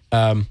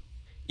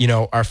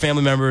our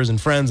family members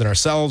and friends and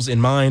ourselves in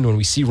mind when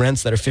we see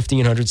rents that are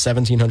 $1,500,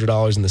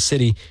 $1,700 in the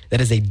city. That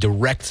is a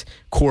direct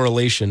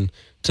correlation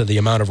to the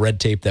amount of red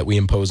tape that we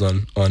impose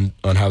on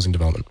housing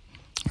development.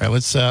 All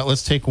right,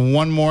 let's take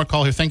one more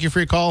call here. Thank you for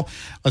your call.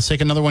 Let's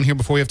take another one here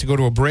before we have to go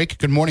to a break.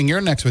 Good morning.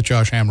 You're next with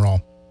Josh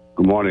Amaral.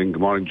 Good morning.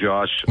 Good morning,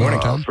 Josh. Good morning,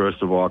 Tom.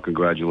 First of all,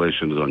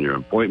 congratulations on your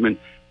appointment.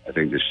 I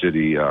think the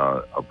city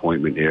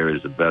appointment here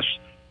is the best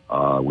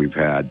we've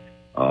had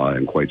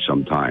in quite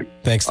some time.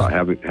 Thanks, Tom.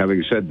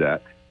 Having said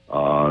that,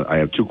 I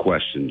have 2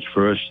 questions.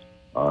 First,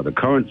 the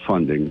current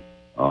funding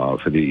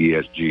for the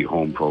ESG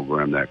home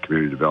program that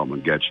community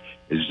development gets,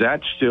 is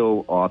that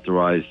still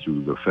authorized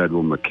through the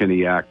federal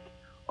McKinney Act,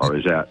 or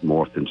is that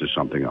morphed into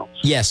something else?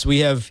 Yes, we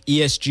have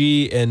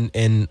ESG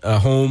and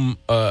home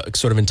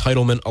sort of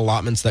entitlement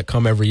allotments that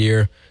come every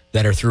year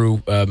that are through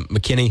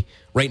McKinney.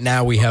 Right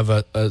now, we have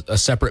a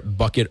separate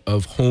bucket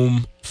of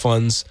home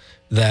funds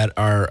that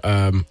are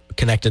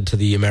connected to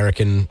the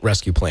American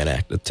Rescue Plan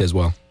Act as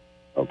well.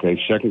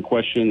 Okay, second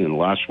question and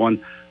last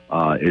one.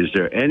 Is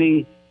there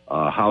any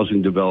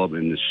housing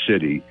development in the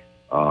city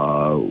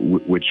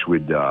which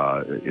would,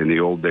 in the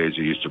old days,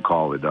 they used to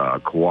call it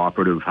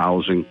cooperative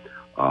housing,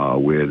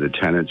 where the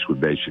tenants would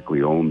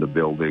basically own the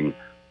building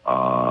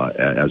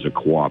as a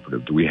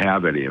cooperative? Do we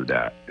have any of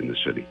that in the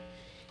city?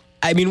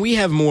 I mean, we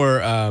have more,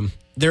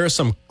 there are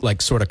some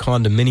like sort of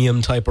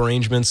condominium type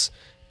arrangements.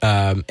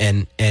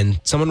 And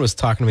someone was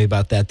talking to me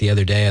about that the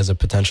other day as a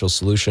potential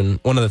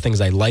solution. One of the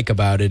things I like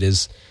about it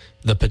is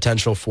the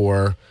potential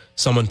for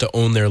someone to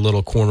own their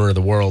little corner of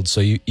the world.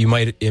 So it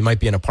might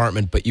be an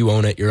apartment, but you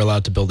own it. You're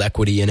allowed to build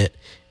equity in it.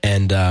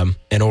 And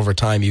over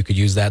time you could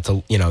use that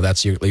to,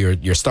 that's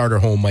your starter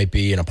home might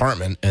be an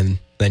apartment, and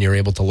then you're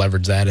able to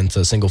leverage that into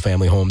a single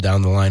family home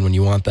down the line when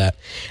you want that.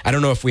 I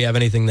don't know if we have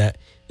anything that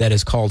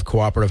is called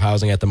cooperative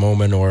housing at the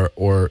moment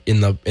or in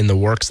the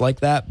works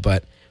like that,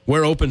 but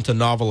we're open to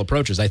novel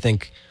approaches. I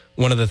think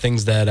one of the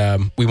things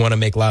that we want to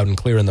make loud and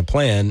clear in the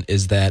plan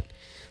is that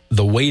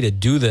the way to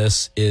do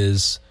this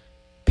is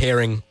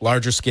pairing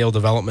larger scale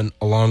development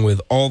along with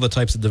all the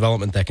types of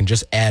development that can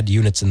just add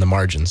units in the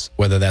margins,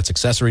 whether that's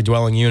accessory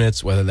dwelling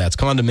units, whether that's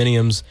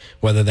condominiums,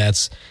 whether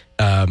that's,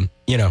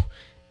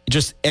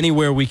 just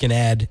anywhere we can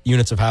add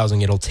units of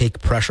housing, it'll take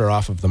pressure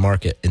off of the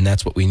market. And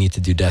that's what we need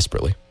to do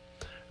desperately.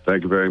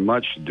 Thank you very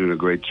much. You're doing a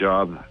great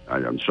job.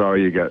 I'm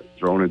sorry you got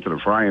thrown into the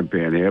frying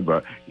pan here,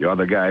 but you're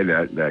the guy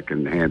that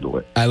can handle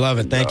it. I love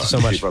it. Thank you so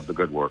much. Keep up the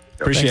good work.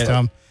 Appreciate it,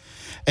 Tom.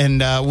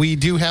 And we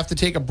do have to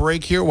take a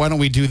break here. Why don't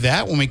we do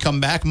that? When we come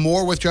back,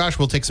 more with Josh.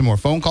 We'll take some more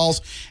phone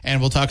calls, and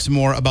we'll talk some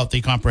more about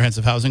the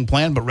comprehensive housing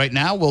plan. But right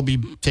now, we'll be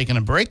taking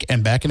a break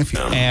and back in a few.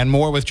 And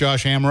more with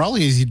Josh Amaral.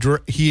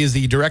 He is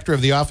the Director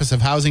of the Office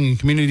of Housing and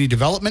Community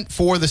Development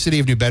for the City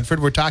of New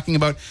Bedford. We're talking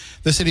about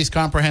the city's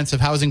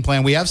comprehensive housing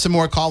plan. We have some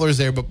more callers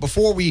there, but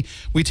before we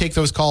take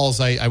those calls,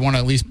 I want to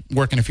at least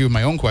work in a few of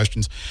my own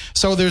questions.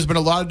 So there's been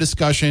a lot of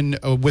discussion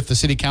with the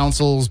City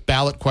Council's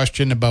ballot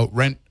question about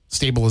rent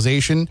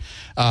stabilization.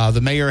 The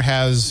mayor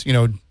has,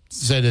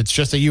 said it's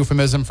just a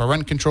euphemism for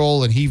rent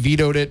control, and he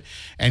vetoed it,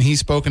 and he's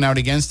spoken out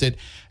against it.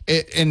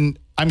 And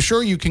I'm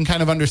sure you can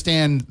kind of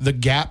understand the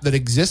gap that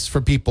exists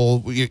for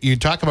people. You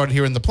talk about it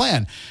here in the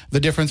plan, the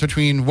difference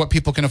between what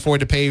people can afford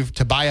to pay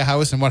to buy a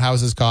house and what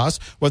houses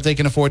cost, what they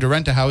can afford to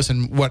rent a house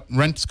and what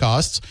rent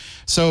costs.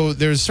 So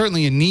there's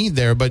certainly a need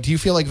there, but do you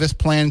feel like this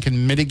plan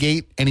can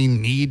mitigate any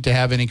need to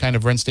have any kind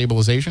of rent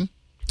stabilization?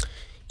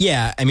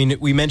 Yeah, I mean,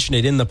 we mentioned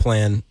it in the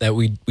plan that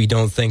we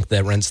don't think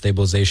that rent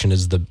stabilization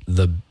is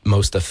the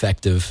most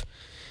effective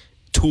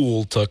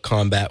tool to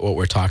combat what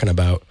we're talking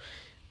about.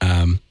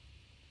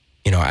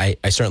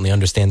 I certainly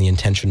understand the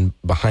intention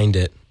behind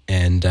it,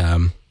 and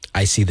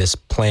I see this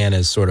plan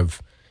as sort of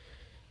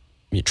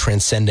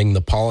transcending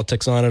the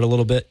politics on it a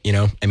little bit.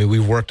 I mean,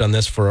 we've worked on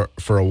this for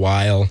a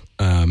while.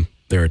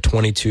 There are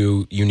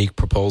 22 unique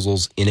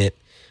proposals in it.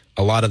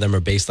 A lot of them are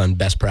based on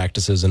best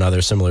practices in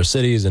other similar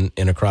cities and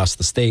across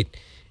the state.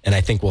 And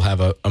I think we'll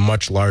have a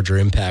much larger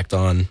impact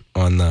on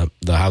the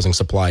housing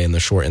supply in the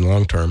short and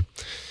long term.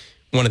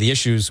 One of the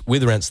issues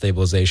with rent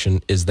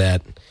stabilization is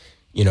that,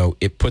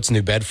 it puts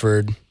New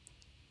Bedford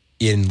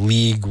in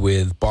league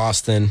with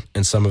Boston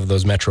and some of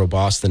those metro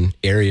Boston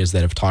areas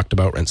that have talked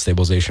about rent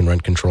stabilization,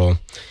 rent control.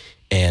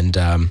 And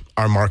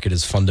our market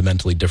is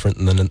fundamentally different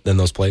than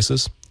those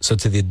places. So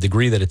to the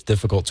degree that it's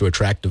difficult to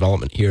attract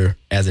development here,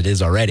 as it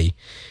is already,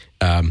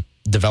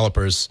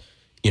 developers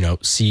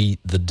see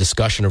the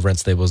discussion of rent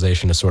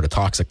stabilization as sort of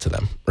toxic to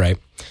them, right?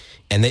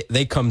 And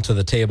they come to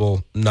the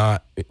table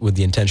not with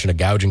the intention of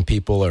gouging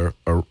people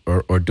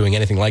or doing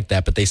anything like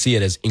that, but they see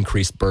it as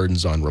increased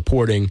burdens on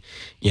reporting,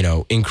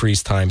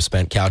 increased time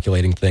spent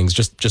calculating things,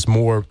 just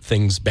more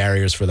things,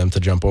 barriers for them to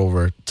jump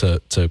over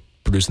to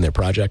producing their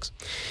projects.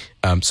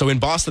 So in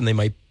Boston,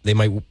 they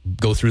might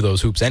go through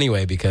those hoops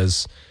anyway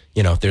because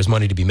there's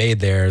money to be made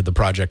there. The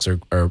projects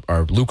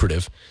are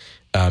lucrative.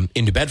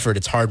 In New Bedford,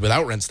 it's hard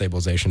without rent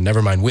stabilization,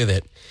 never mind with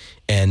it.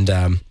 And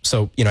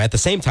so, at the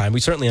same time, we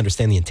certainly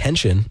understand the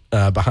intention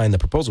behind the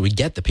proposal. We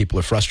get that people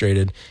are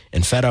frustrated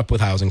and fed up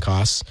with housing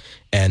costs.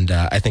 And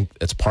I think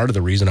that's part of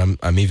the reason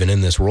I'm even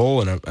in this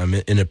role and I'm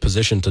in a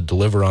position to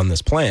deliver on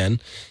this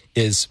plan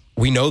is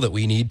we know that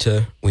we need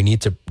to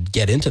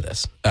get into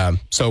this.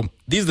 So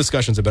these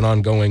discussions have been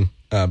ongoing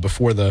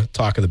before the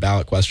talk of the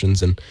ballot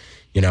questions. And,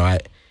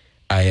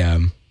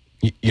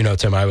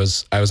 Tim, I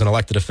was an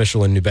elected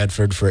official in New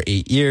Bedford for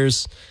 8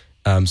 years.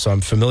 So I'm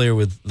familiar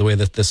with the way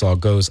that this all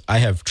goes. I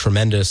have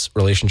tremendous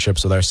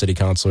relationships with our city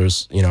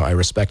councilors. I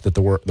respect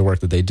the work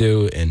that they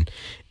do and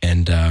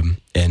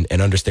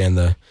understand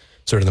the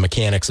sort of the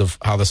mechanics of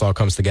how this all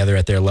comes together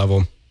at their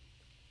level.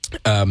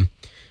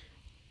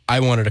 I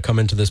wanted to come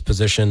into this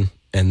position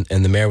and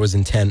the mayor was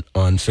intent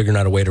on figuring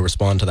out a way to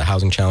respond to the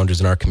housing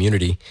challenges in our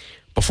community.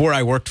 Before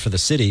I worked for the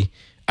city,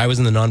 I was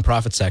in the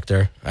nonprofit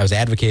sector. I was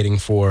advocating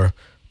for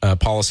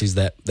policies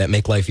that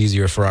make life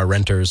easier for our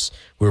renters.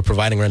 We were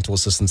providing rental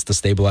assistance to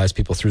stabilize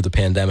people through the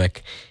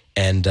pandemic.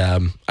 And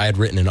I had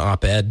written an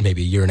op-ed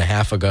maybe a year and a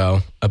half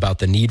ago about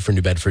the need for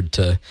New Bedford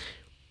to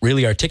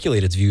really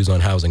articulate its views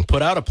on housing,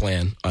 put out a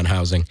plan on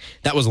housing.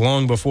 That was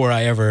long before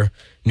I ever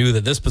knew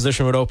that this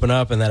position would open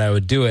up and that I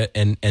would do it.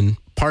 And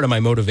part of my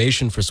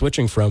motivation for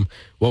switching from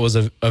what was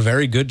a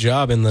very good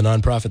job in the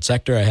nonprofit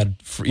sector, I had,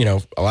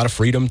 a lot of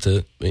freedom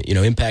to,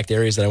 impact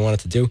areas that I wanted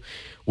to do,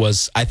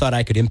 was I thought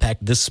I could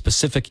impact this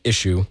specific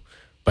issue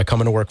by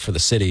coming to work for the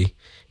city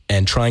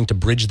and trying to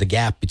bridge the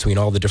gap between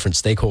all the different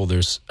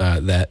stakeholders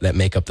that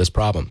make up this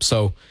problem.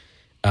 So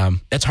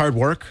it's hard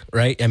work,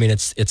 right? I mean,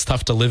 it's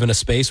tough to live in a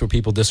space where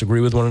people disagree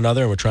with one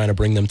another and we're trying to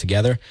bring them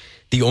together.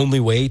 The only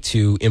way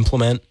to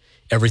implement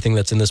everything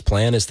that's in this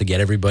plan is to get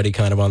everybody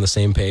kind of on the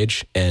same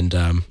page. And,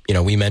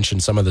 we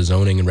mentioned some of the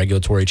zoning and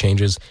regulatory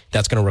changes.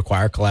 That's going to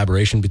require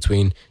collaboration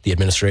between the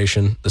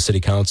administration, the city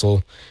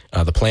council,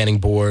 the planning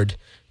board,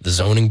 the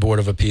zoning board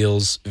of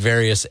appeals,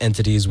 various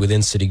entities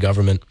within city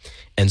government.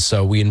 And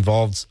so we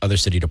involved other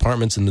city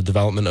departments in the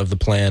development of the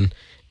plan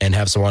and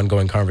have some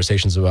ongoing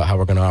conversations about how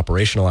we're going to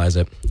operationalize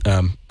it.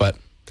 But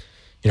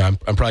I'm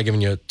probably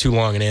giving you too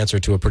long an answer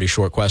to a pretty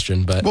short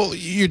question. But well,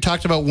 you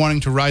talked about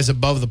wanting to rise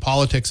above the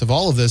politics of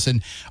all of this.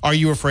 And are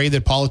you afraid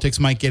that politics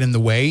might get in the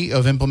way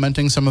of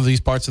implementing some of these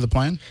parts of the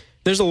plan?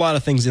 There's a lot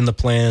of things in the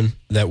plan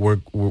that we're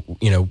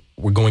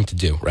going to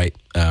do, right?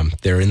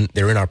 They're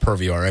in our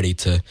purview already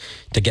to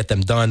get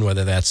them done,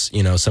 whether that's,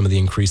 some of the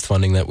increased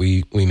funding that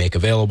we make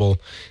available.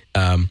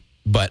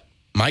 But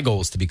my goal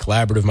is to be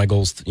collaborative. My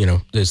goal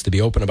is to be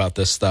open about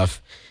this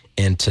stuff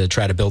and to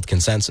try to build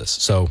consensus.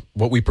 So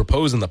what we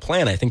propose in the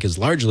plan, I think, is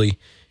largely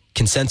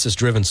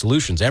consensus-driven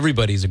solutions.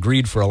 Everybody's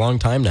agreed for a long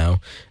time now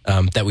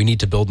that we need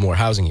to build more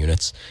housing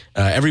units.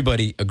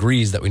 Everybody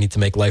agrees that we need to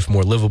make life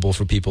more livable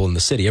for people in the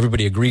city.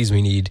 Everybody agrees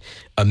we need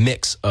a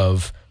mix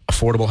of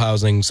affordable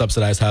housing,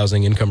 subsidized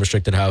housing,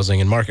 income-restricted housing,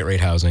 and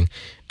market-rate housing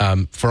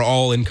for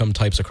all income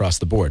types across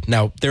the board.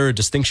 Now, there are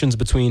distinctions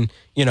between,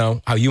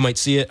 how you might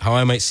see it, how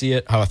I might see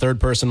it, how a third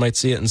person might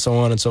see it, and so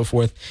on and so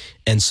forth.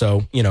 And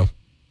so,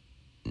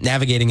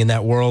 navigating in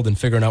that world and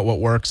figuring out what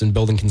works and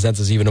building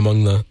consensus even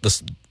among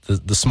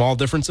the small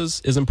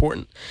differences is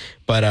important.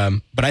 But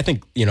I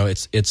think,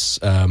 it's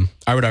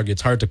I would argue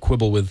it's hard to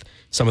quibble with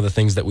some of the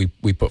things that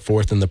we put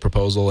forth in the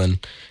proposal. And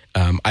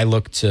I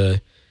look to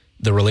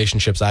the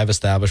relationships I've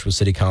established with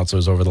city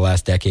councilors over the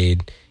last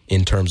decade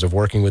in terms of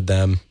working with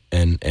them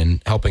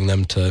and helping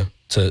them to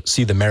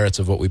see the merits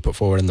of what we put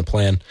forward in the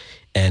plan.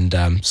 And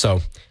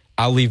so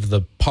I'll leave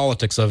the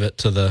politics of it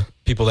to the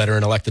people that are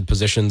in elected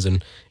positions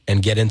and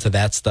get into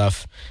that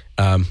stuff.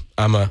 I'm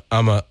a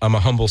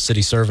humble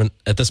city servant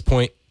at this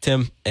point,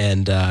 Tim,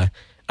 and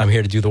I'm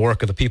here to do the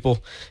work of the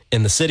people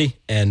in the city.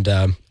 And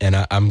I'm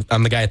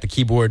the guy at the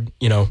keyboard,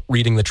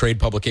 reading the trade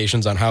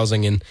publications on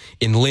housing in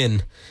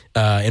Lynn,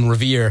 in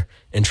Revere,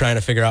 and trying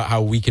to figure out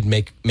how we could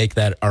make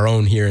that our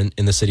own here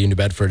in the city of New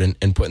Bedford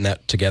and putting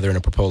that together in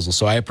a proposal.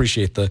 So I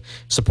appreciate the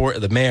support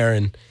of the mayor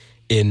and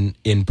in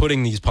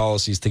putting these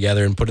policies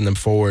together and putting them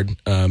forward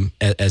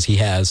as he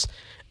has.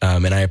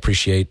 And I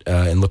appreciate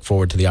and look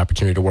forward to the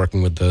opportunity to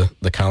working with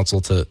the council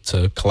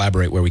to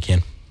collaborate where we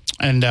can.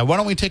 And why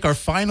don't we take our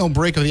final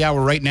break of the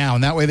hour right now?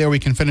 And that way there we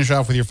can finish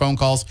off with your phone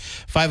calls,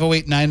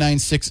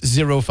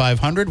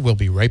 508-996-0500. We'll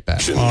be right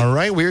back. All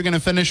right, we're going to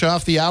finish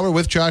off the hour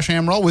with Josh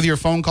Amaral with your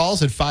phone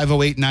calls at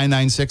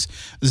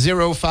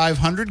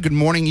 508-996-0500. Good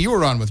morning. You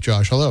were on with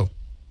Josh. Hello.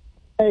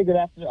 Hey, good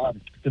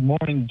afternoon. Good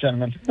morning,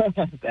 gentlemen.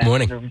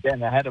 Morning. I'm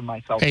getting ahead of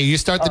myself. Hey, you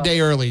start the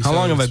day early. How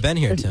long have I been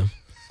here, Tim?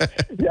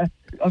 Yeah,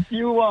 a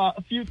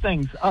few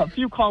things. A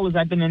few callers,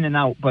 I've been in and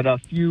out, but a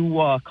few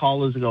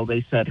callers ago,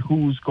 they said,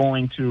 who's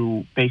going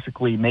to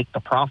basically make the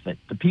profit?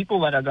 The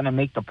people that are going to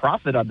make the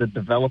profit are the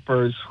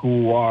developers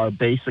who are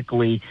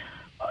basically,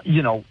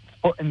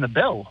 footing the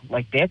bill.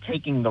 Like, they're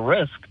taking the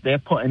risk. They're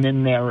putting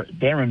in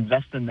they're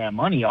investing their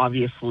money.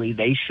 Obviously,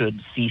 they should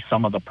see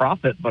some of the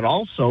profit, but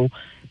also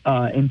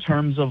in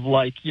terms of,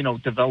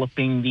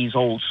 developing these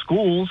old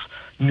schools,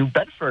 New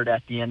Bedford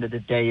at the end of the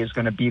day is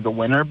going to be the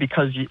winner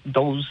because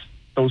those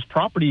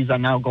properties are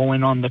now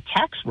going on the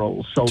tax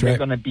rolls. So they're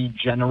going to be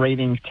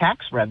generating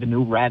tax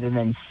revenue rather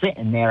than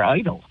sitting there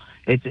idle.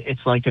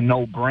 It's like a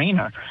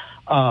no-brainer.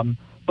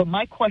 But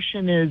my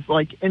question is,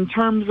 in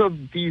terms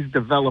of these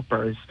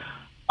developers,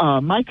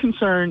 my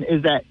concern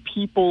is that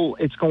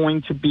it's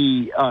going to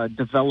be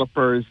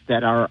developers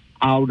that are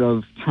out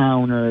of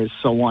towners,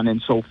 so on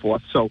and so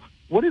forth. So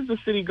what is the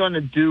city going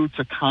to do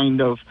to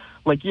kind of,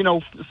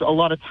 a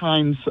lot of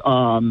times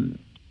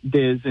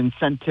there's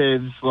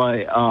incentives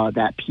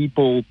that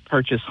people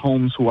purchase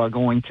homes who are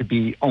going to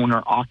be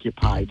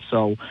owner-occupied,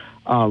 so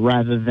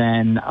rather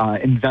than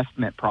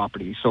investment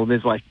property. So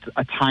there's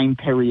a time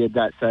period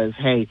that says,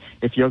 hey,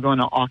 if you're going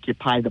to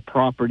occupy the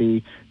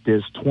property,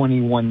 there's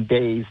 21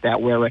 days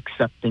that we're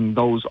accepting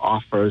those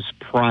offers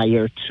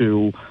prior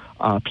to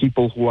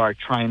people who are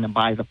trying to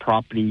buy the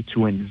property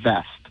to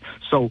invest.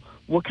 So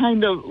what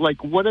kind of,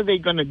 what are they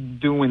going to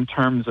do in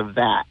terms of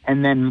that?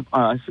 And then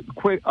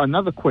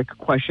another quick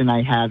question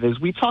I have is,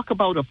 we talk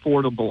about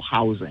affordable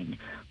housing,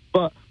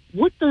 but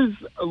what does,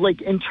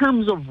 in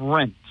terms of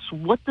rents,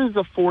 what does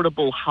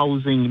affordable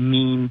housing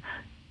mean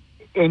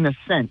in a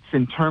sense,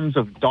 in terms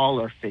of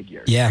dollar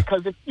figures? Yeah.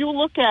 Because if you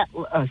look at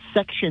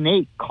Section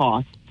 8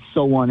 costs,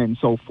 so on and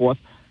so forth,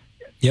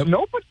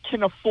 nobody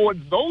can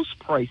afford those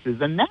prices,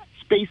 and that's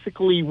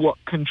basically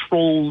what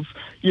controls,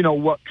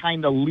 what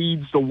kind of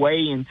leads the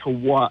way into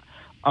what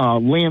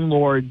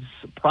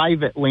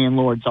private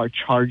landlords are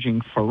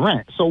charging for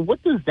rent. So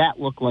what does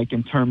that look like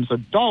in terms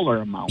of dollar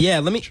amount? Yeah,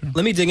 let me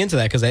dig into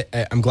that, because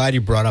I'm glad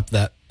you brought up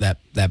that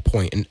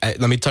point. And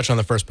let me touch on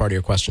the first part of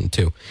your question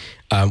too.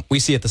 We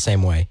see it the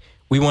same way.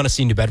 We want to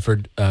see New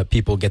Bedford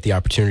people get the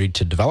opportunity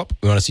to develop.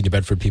 We want to see New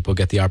Bedford people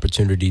get the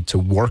opportunity to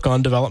work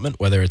on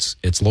development, whether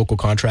it's local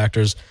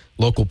contractors,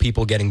 local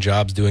people getting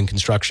jobs doing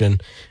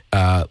construction,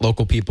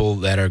 local people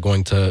that are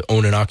going to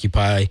own and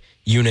occupy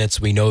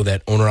units. We know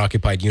that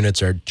owner-occupied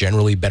units are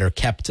generally better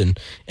kept and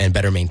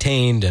better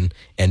maintained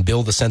and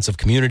build a sense of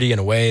community in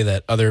a way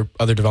that other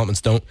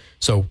developments don't.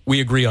 So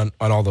we agree on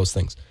all those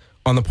things.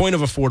 On the point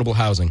of affordable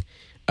housing,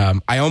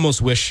 I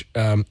almost wish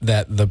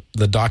that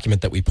the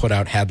document that we put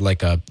out had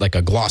like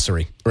a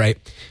glossary, right?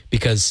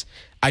 Because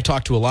I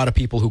talk to a lot of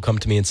people who come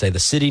to me and say the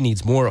city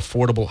needs more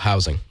affordable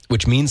housing,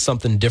 which means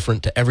something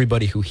different to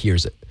everybody who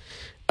hears it.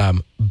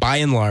 By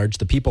and large,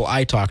 the people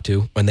I talk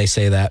to when they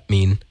say that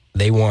mean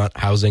they want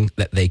housing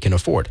that they can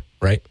afford,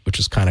 right? Which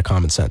is kind of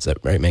common sense. That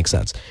right makes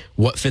sense.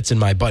 What fits in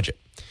my budget?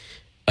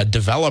 A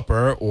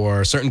developer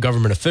or certain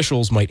government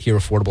officials might hear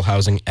affordable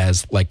housing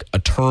as like a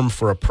term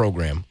for a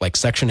program, like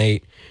Section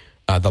 8.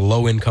 The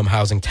low-income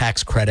housing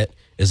tax credit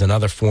is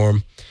another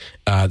form.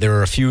 There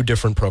are a few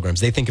different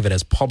programs. They think of it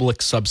as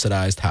public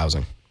subsidized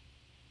housing.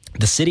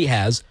 The city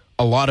has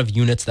a lot of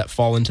units that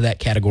fall into that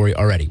category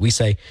already. We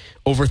say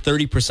over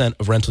 30%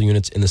 of rental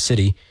units in the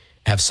city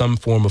have some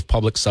form of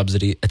public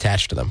subsidy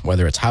attached to them,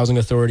 whether it's housing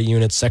authority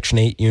units, Section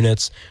 8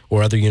 units,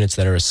 or other units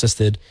that are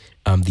assisted.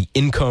 The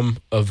income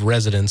of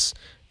residents,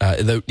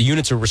 the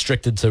units are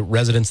restricted to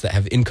residents that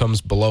have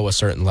incomes below a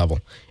certain level.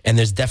 And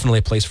there's definitely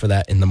a place for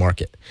that in the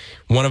market.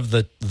 One of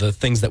the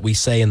things that we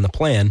say in the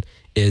plan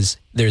is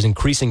there's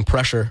increasing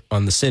pressure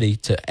on the city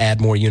to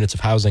add more units of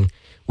housing.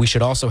 We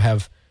should also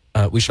have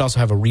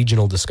a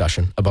regional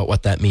discussion about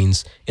what that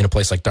means in a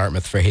place like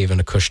Dartmouth, Fairhaven,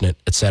 Acushnet,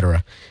 et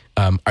cetera.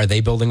 Are they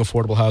building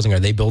affordable housing? Are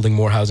they building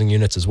more housing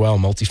units as well,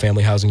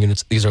 multifamily housing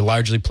units? These are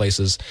largely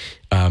places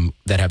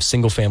that have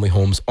single-family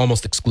homes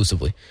almost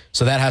exclusively.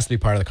 So that has to be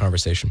part of the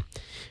conversation.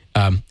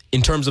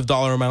 In terms of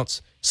dollar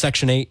amounts,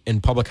 Section 8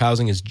 in public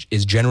housing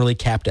is generally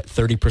capped at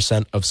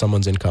 30% of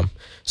someone's income.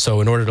 So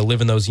in order to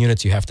live in those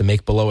units, you have to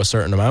make below a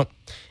certain amount,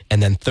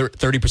 and then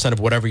 30% of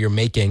whatever you're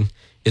making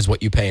is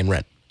what you pay in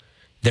rent.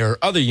 There are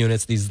other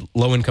units, these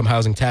low-income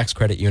housing tax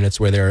credit units,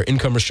 where there are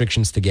income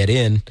restrictions to get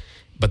in,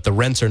 but the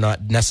rents are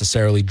not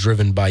necessarily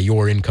driven by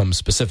your income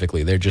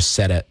specifically. They're just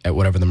set at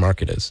whatever the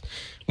market is.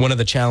 One of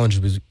the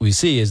challenges we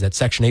see is that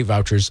Section 8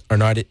 vouchers are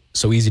not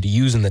so easy to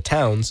use in the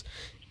towns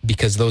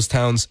because those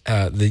towns,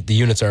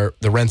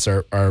 the rents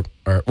are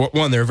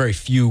one, there are very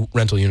few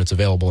rental units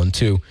available, and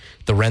two,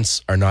 the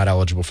rents are not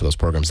eligible for those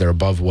programs. They're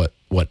above what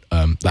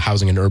the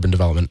Housing and Urban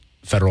Development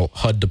federal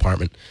HUD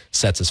department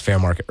sets as fair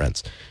market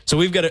rents. So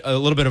we've got a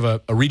little bit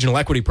of a regional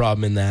equity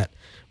problem in that,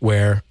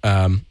 where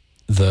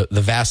the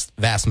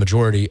vast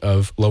majority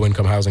of low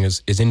income housing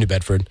is in New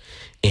Bedford,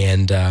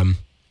 and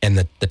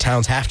the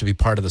towns have to be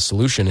part of the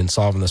solution in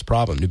solving this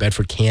problem. New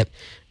Bedford can't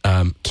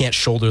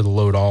shoulder the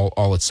load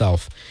all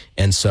itself,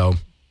 and so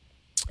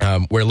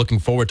we're looking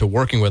forward to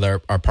working with our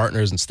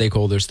partners and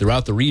stakeholders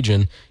throughout the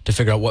region to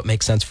figure out what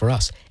makes sense for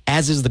us.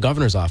 As is the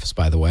governor's office,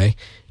 by the way.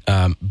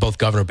 Both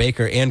Governor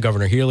Baker and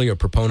Governor Healy are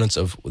proponents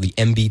of the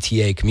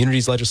MBTA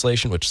communities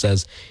legislation, which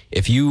says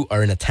if you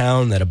are in a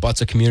town that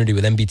abuts a community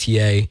with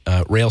MBTA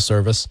rail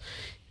service,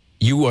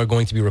 you are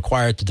going to be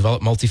required to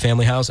develop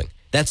multifamily housing.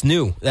 That's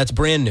new. That's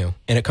brand new.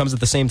 And it comes at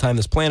the same time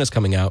this plan is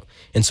coming out.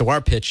 And so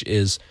our pitch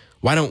is,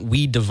 why don't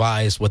we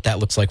devise what that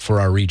looks like for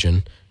our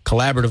region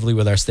collaboratively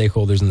with our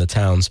stakeholders in the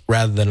towns,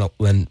 rather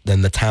than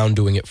the town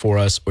doing it for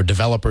us, or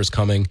developers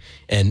coming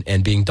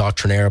and being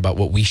doctrinaire about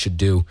what we should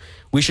do.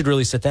 We should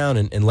really sit down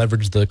and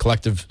leverage the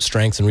collective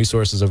strengths and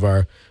resources of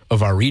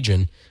our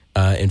region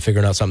and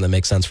figuring out something that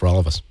makes sense for all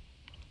of us.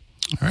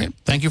 All right.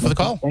 Thank you for the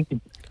call. Thank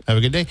you. Have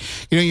a good day.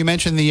 You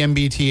mentioned the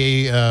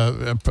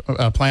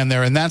MBTA plan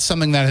there, and that's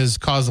something that has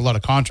caused a lot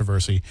of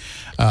controversy.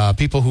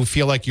 People who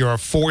feel like you're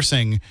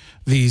forcing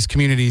these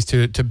communities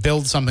to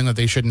build something that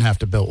they shouldn't have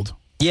to build.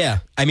 Yeah.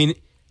 I mean,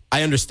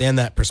 I understand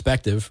that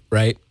perspective,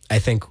 right? I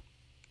think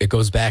it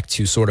goes back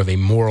to sort of a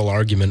moral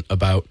argument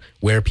about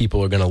where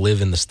people are going to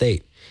live in the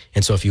state.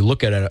 And so if you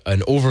look at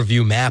an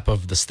overview map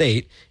of the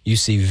state, you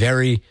see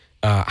very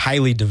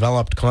highly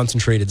developed,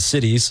 concentrated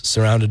cities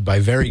surrounded by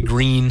very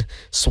green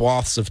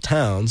swaths of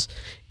towns.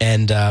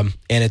 And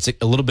it's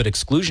a little bit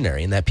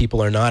exclusionary in that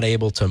people are not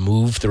able to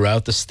move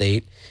throughout the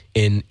state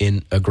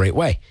in a great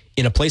way.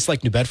 In a place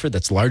like New Bedford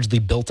that's largely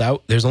built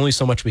out, there's only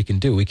so much we can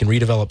do. We can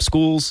redevelop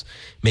schools.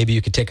 Maybe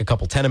you could take a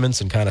couple tenements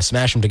and kind of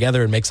smash them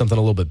together and make something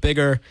a little bit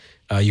bigger.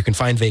 You can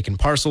find vacant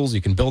parcels. You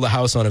can build a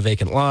house on a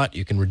vacant lot.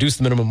 You can reduce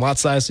the minimum lot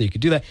size, so you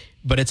could do that.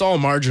 But it's all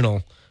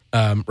marginal,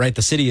 right?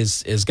 The city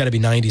is got to be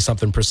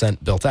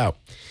 90-something% built out.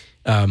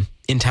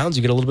 In towns,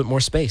 you get a little bit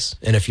more space.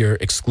 And if you're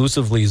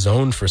exclusively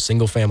zoned for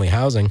single-family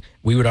housing,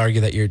 we would argue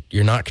that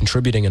you're not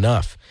contributing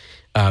enough.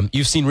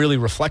 You've seen really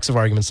reflexive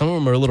arguments. Some of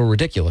them are a little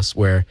ridiculous,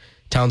 where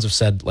towns have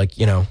said, like,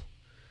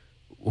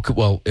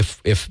 well,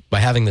 if by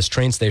having this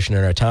train station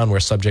in our town, we're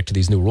subject to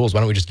these new rules,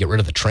 why don't we just get rid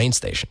of the train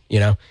station,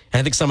 And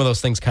I think some of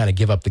those things kind of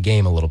give up the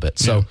game a little bit.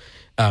 So,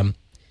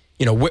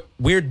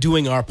 we're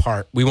doing our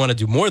part. We want to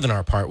do more than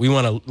our part. We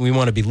want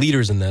to be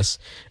leaders in this.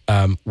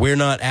 We're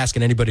not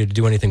asking anybody to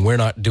do anything we're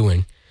not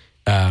doing.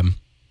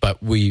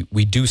 But we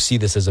do see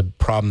this as a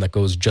problem that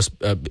goes just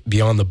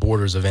beyond the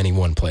borders of any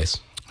one place.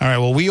 All right,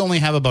 well, we only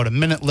have about a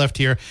minute left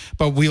here,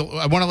 but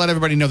I want to let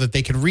everybody know that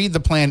they can read the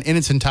plan in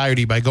its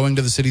entirety by going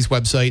to the city's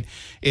website.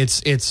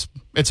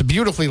 It's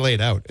beautifully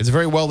laid out. It's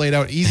very well laid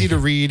out, easy to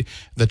read.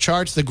 The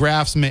charts, the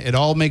graphs, it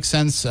all makes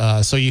sense,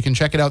 so you can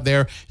check it out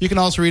there. You can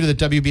also read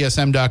it at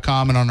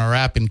WBSM.com and on our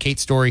app in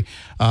Kate's story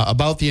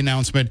about the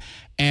announcement.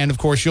 And, of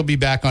course, you'll be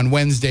back on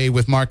Wednesday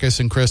with Marcus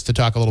and Chris to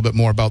talk a little bit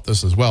more about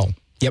this as well.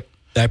 Yep.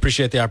 I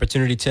appreciate the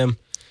opportunity, Tim.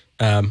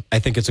 I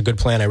think it's a good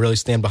plan. I really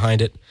stand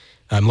behind it.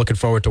 I'm looking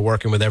forward to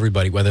working with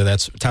everybody, whether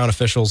that's town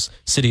officials,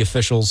 city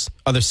officials,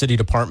 other city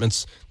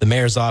departments, the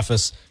mayor's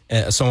office,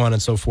 so on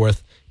and so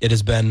forth. It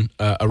has been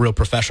a real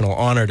professional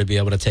honor to be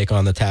able to take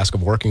on the task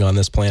of working on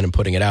this plan and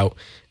putting it out.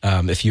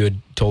 If you had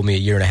told me a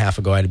year and a half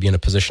ago I'd be in a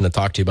position to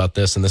talk to you about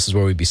this and this is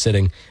where we'd be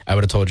sitting, I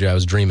would have told you I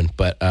was dreaming.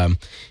 But,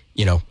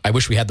 I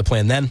wish we had the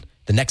plan then.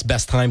 the next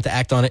best time to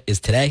act on it is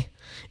today.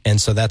 And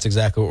so that's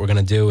exactly what we're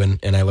going to do.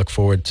 And I look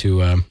forward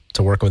to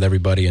working with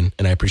everybody. And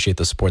I appreciate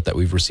the support that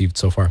we've received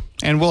so far.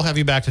 And we'll have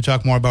you back to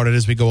talk more about it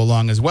as we go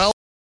along as well.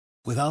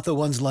 Without the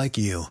ones like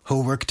you,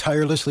 who work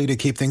tirelessly to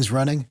keep things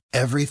running,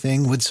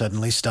 everything would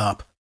suddenly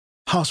stop.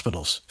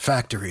 Hospitals,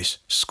 factories,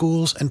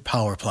 schools, and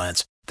power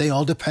plants, they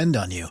all depend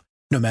on you.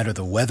 No matter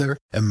the weather,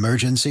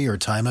 emergency, or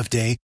time of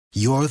day,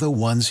 you're the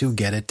ones who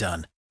get it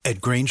done.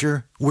 At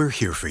Grainger, we're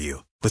here for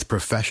you with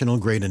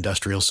professional-grade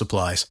industrial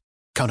supplies.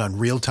 Count on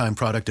real-time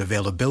product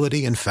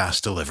availability and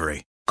fast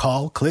delivery.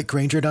 Call, click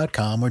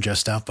Grainger.com, or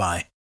just stop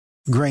by.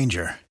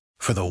 Grainger,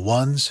 for the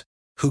ones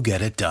who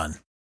get it done.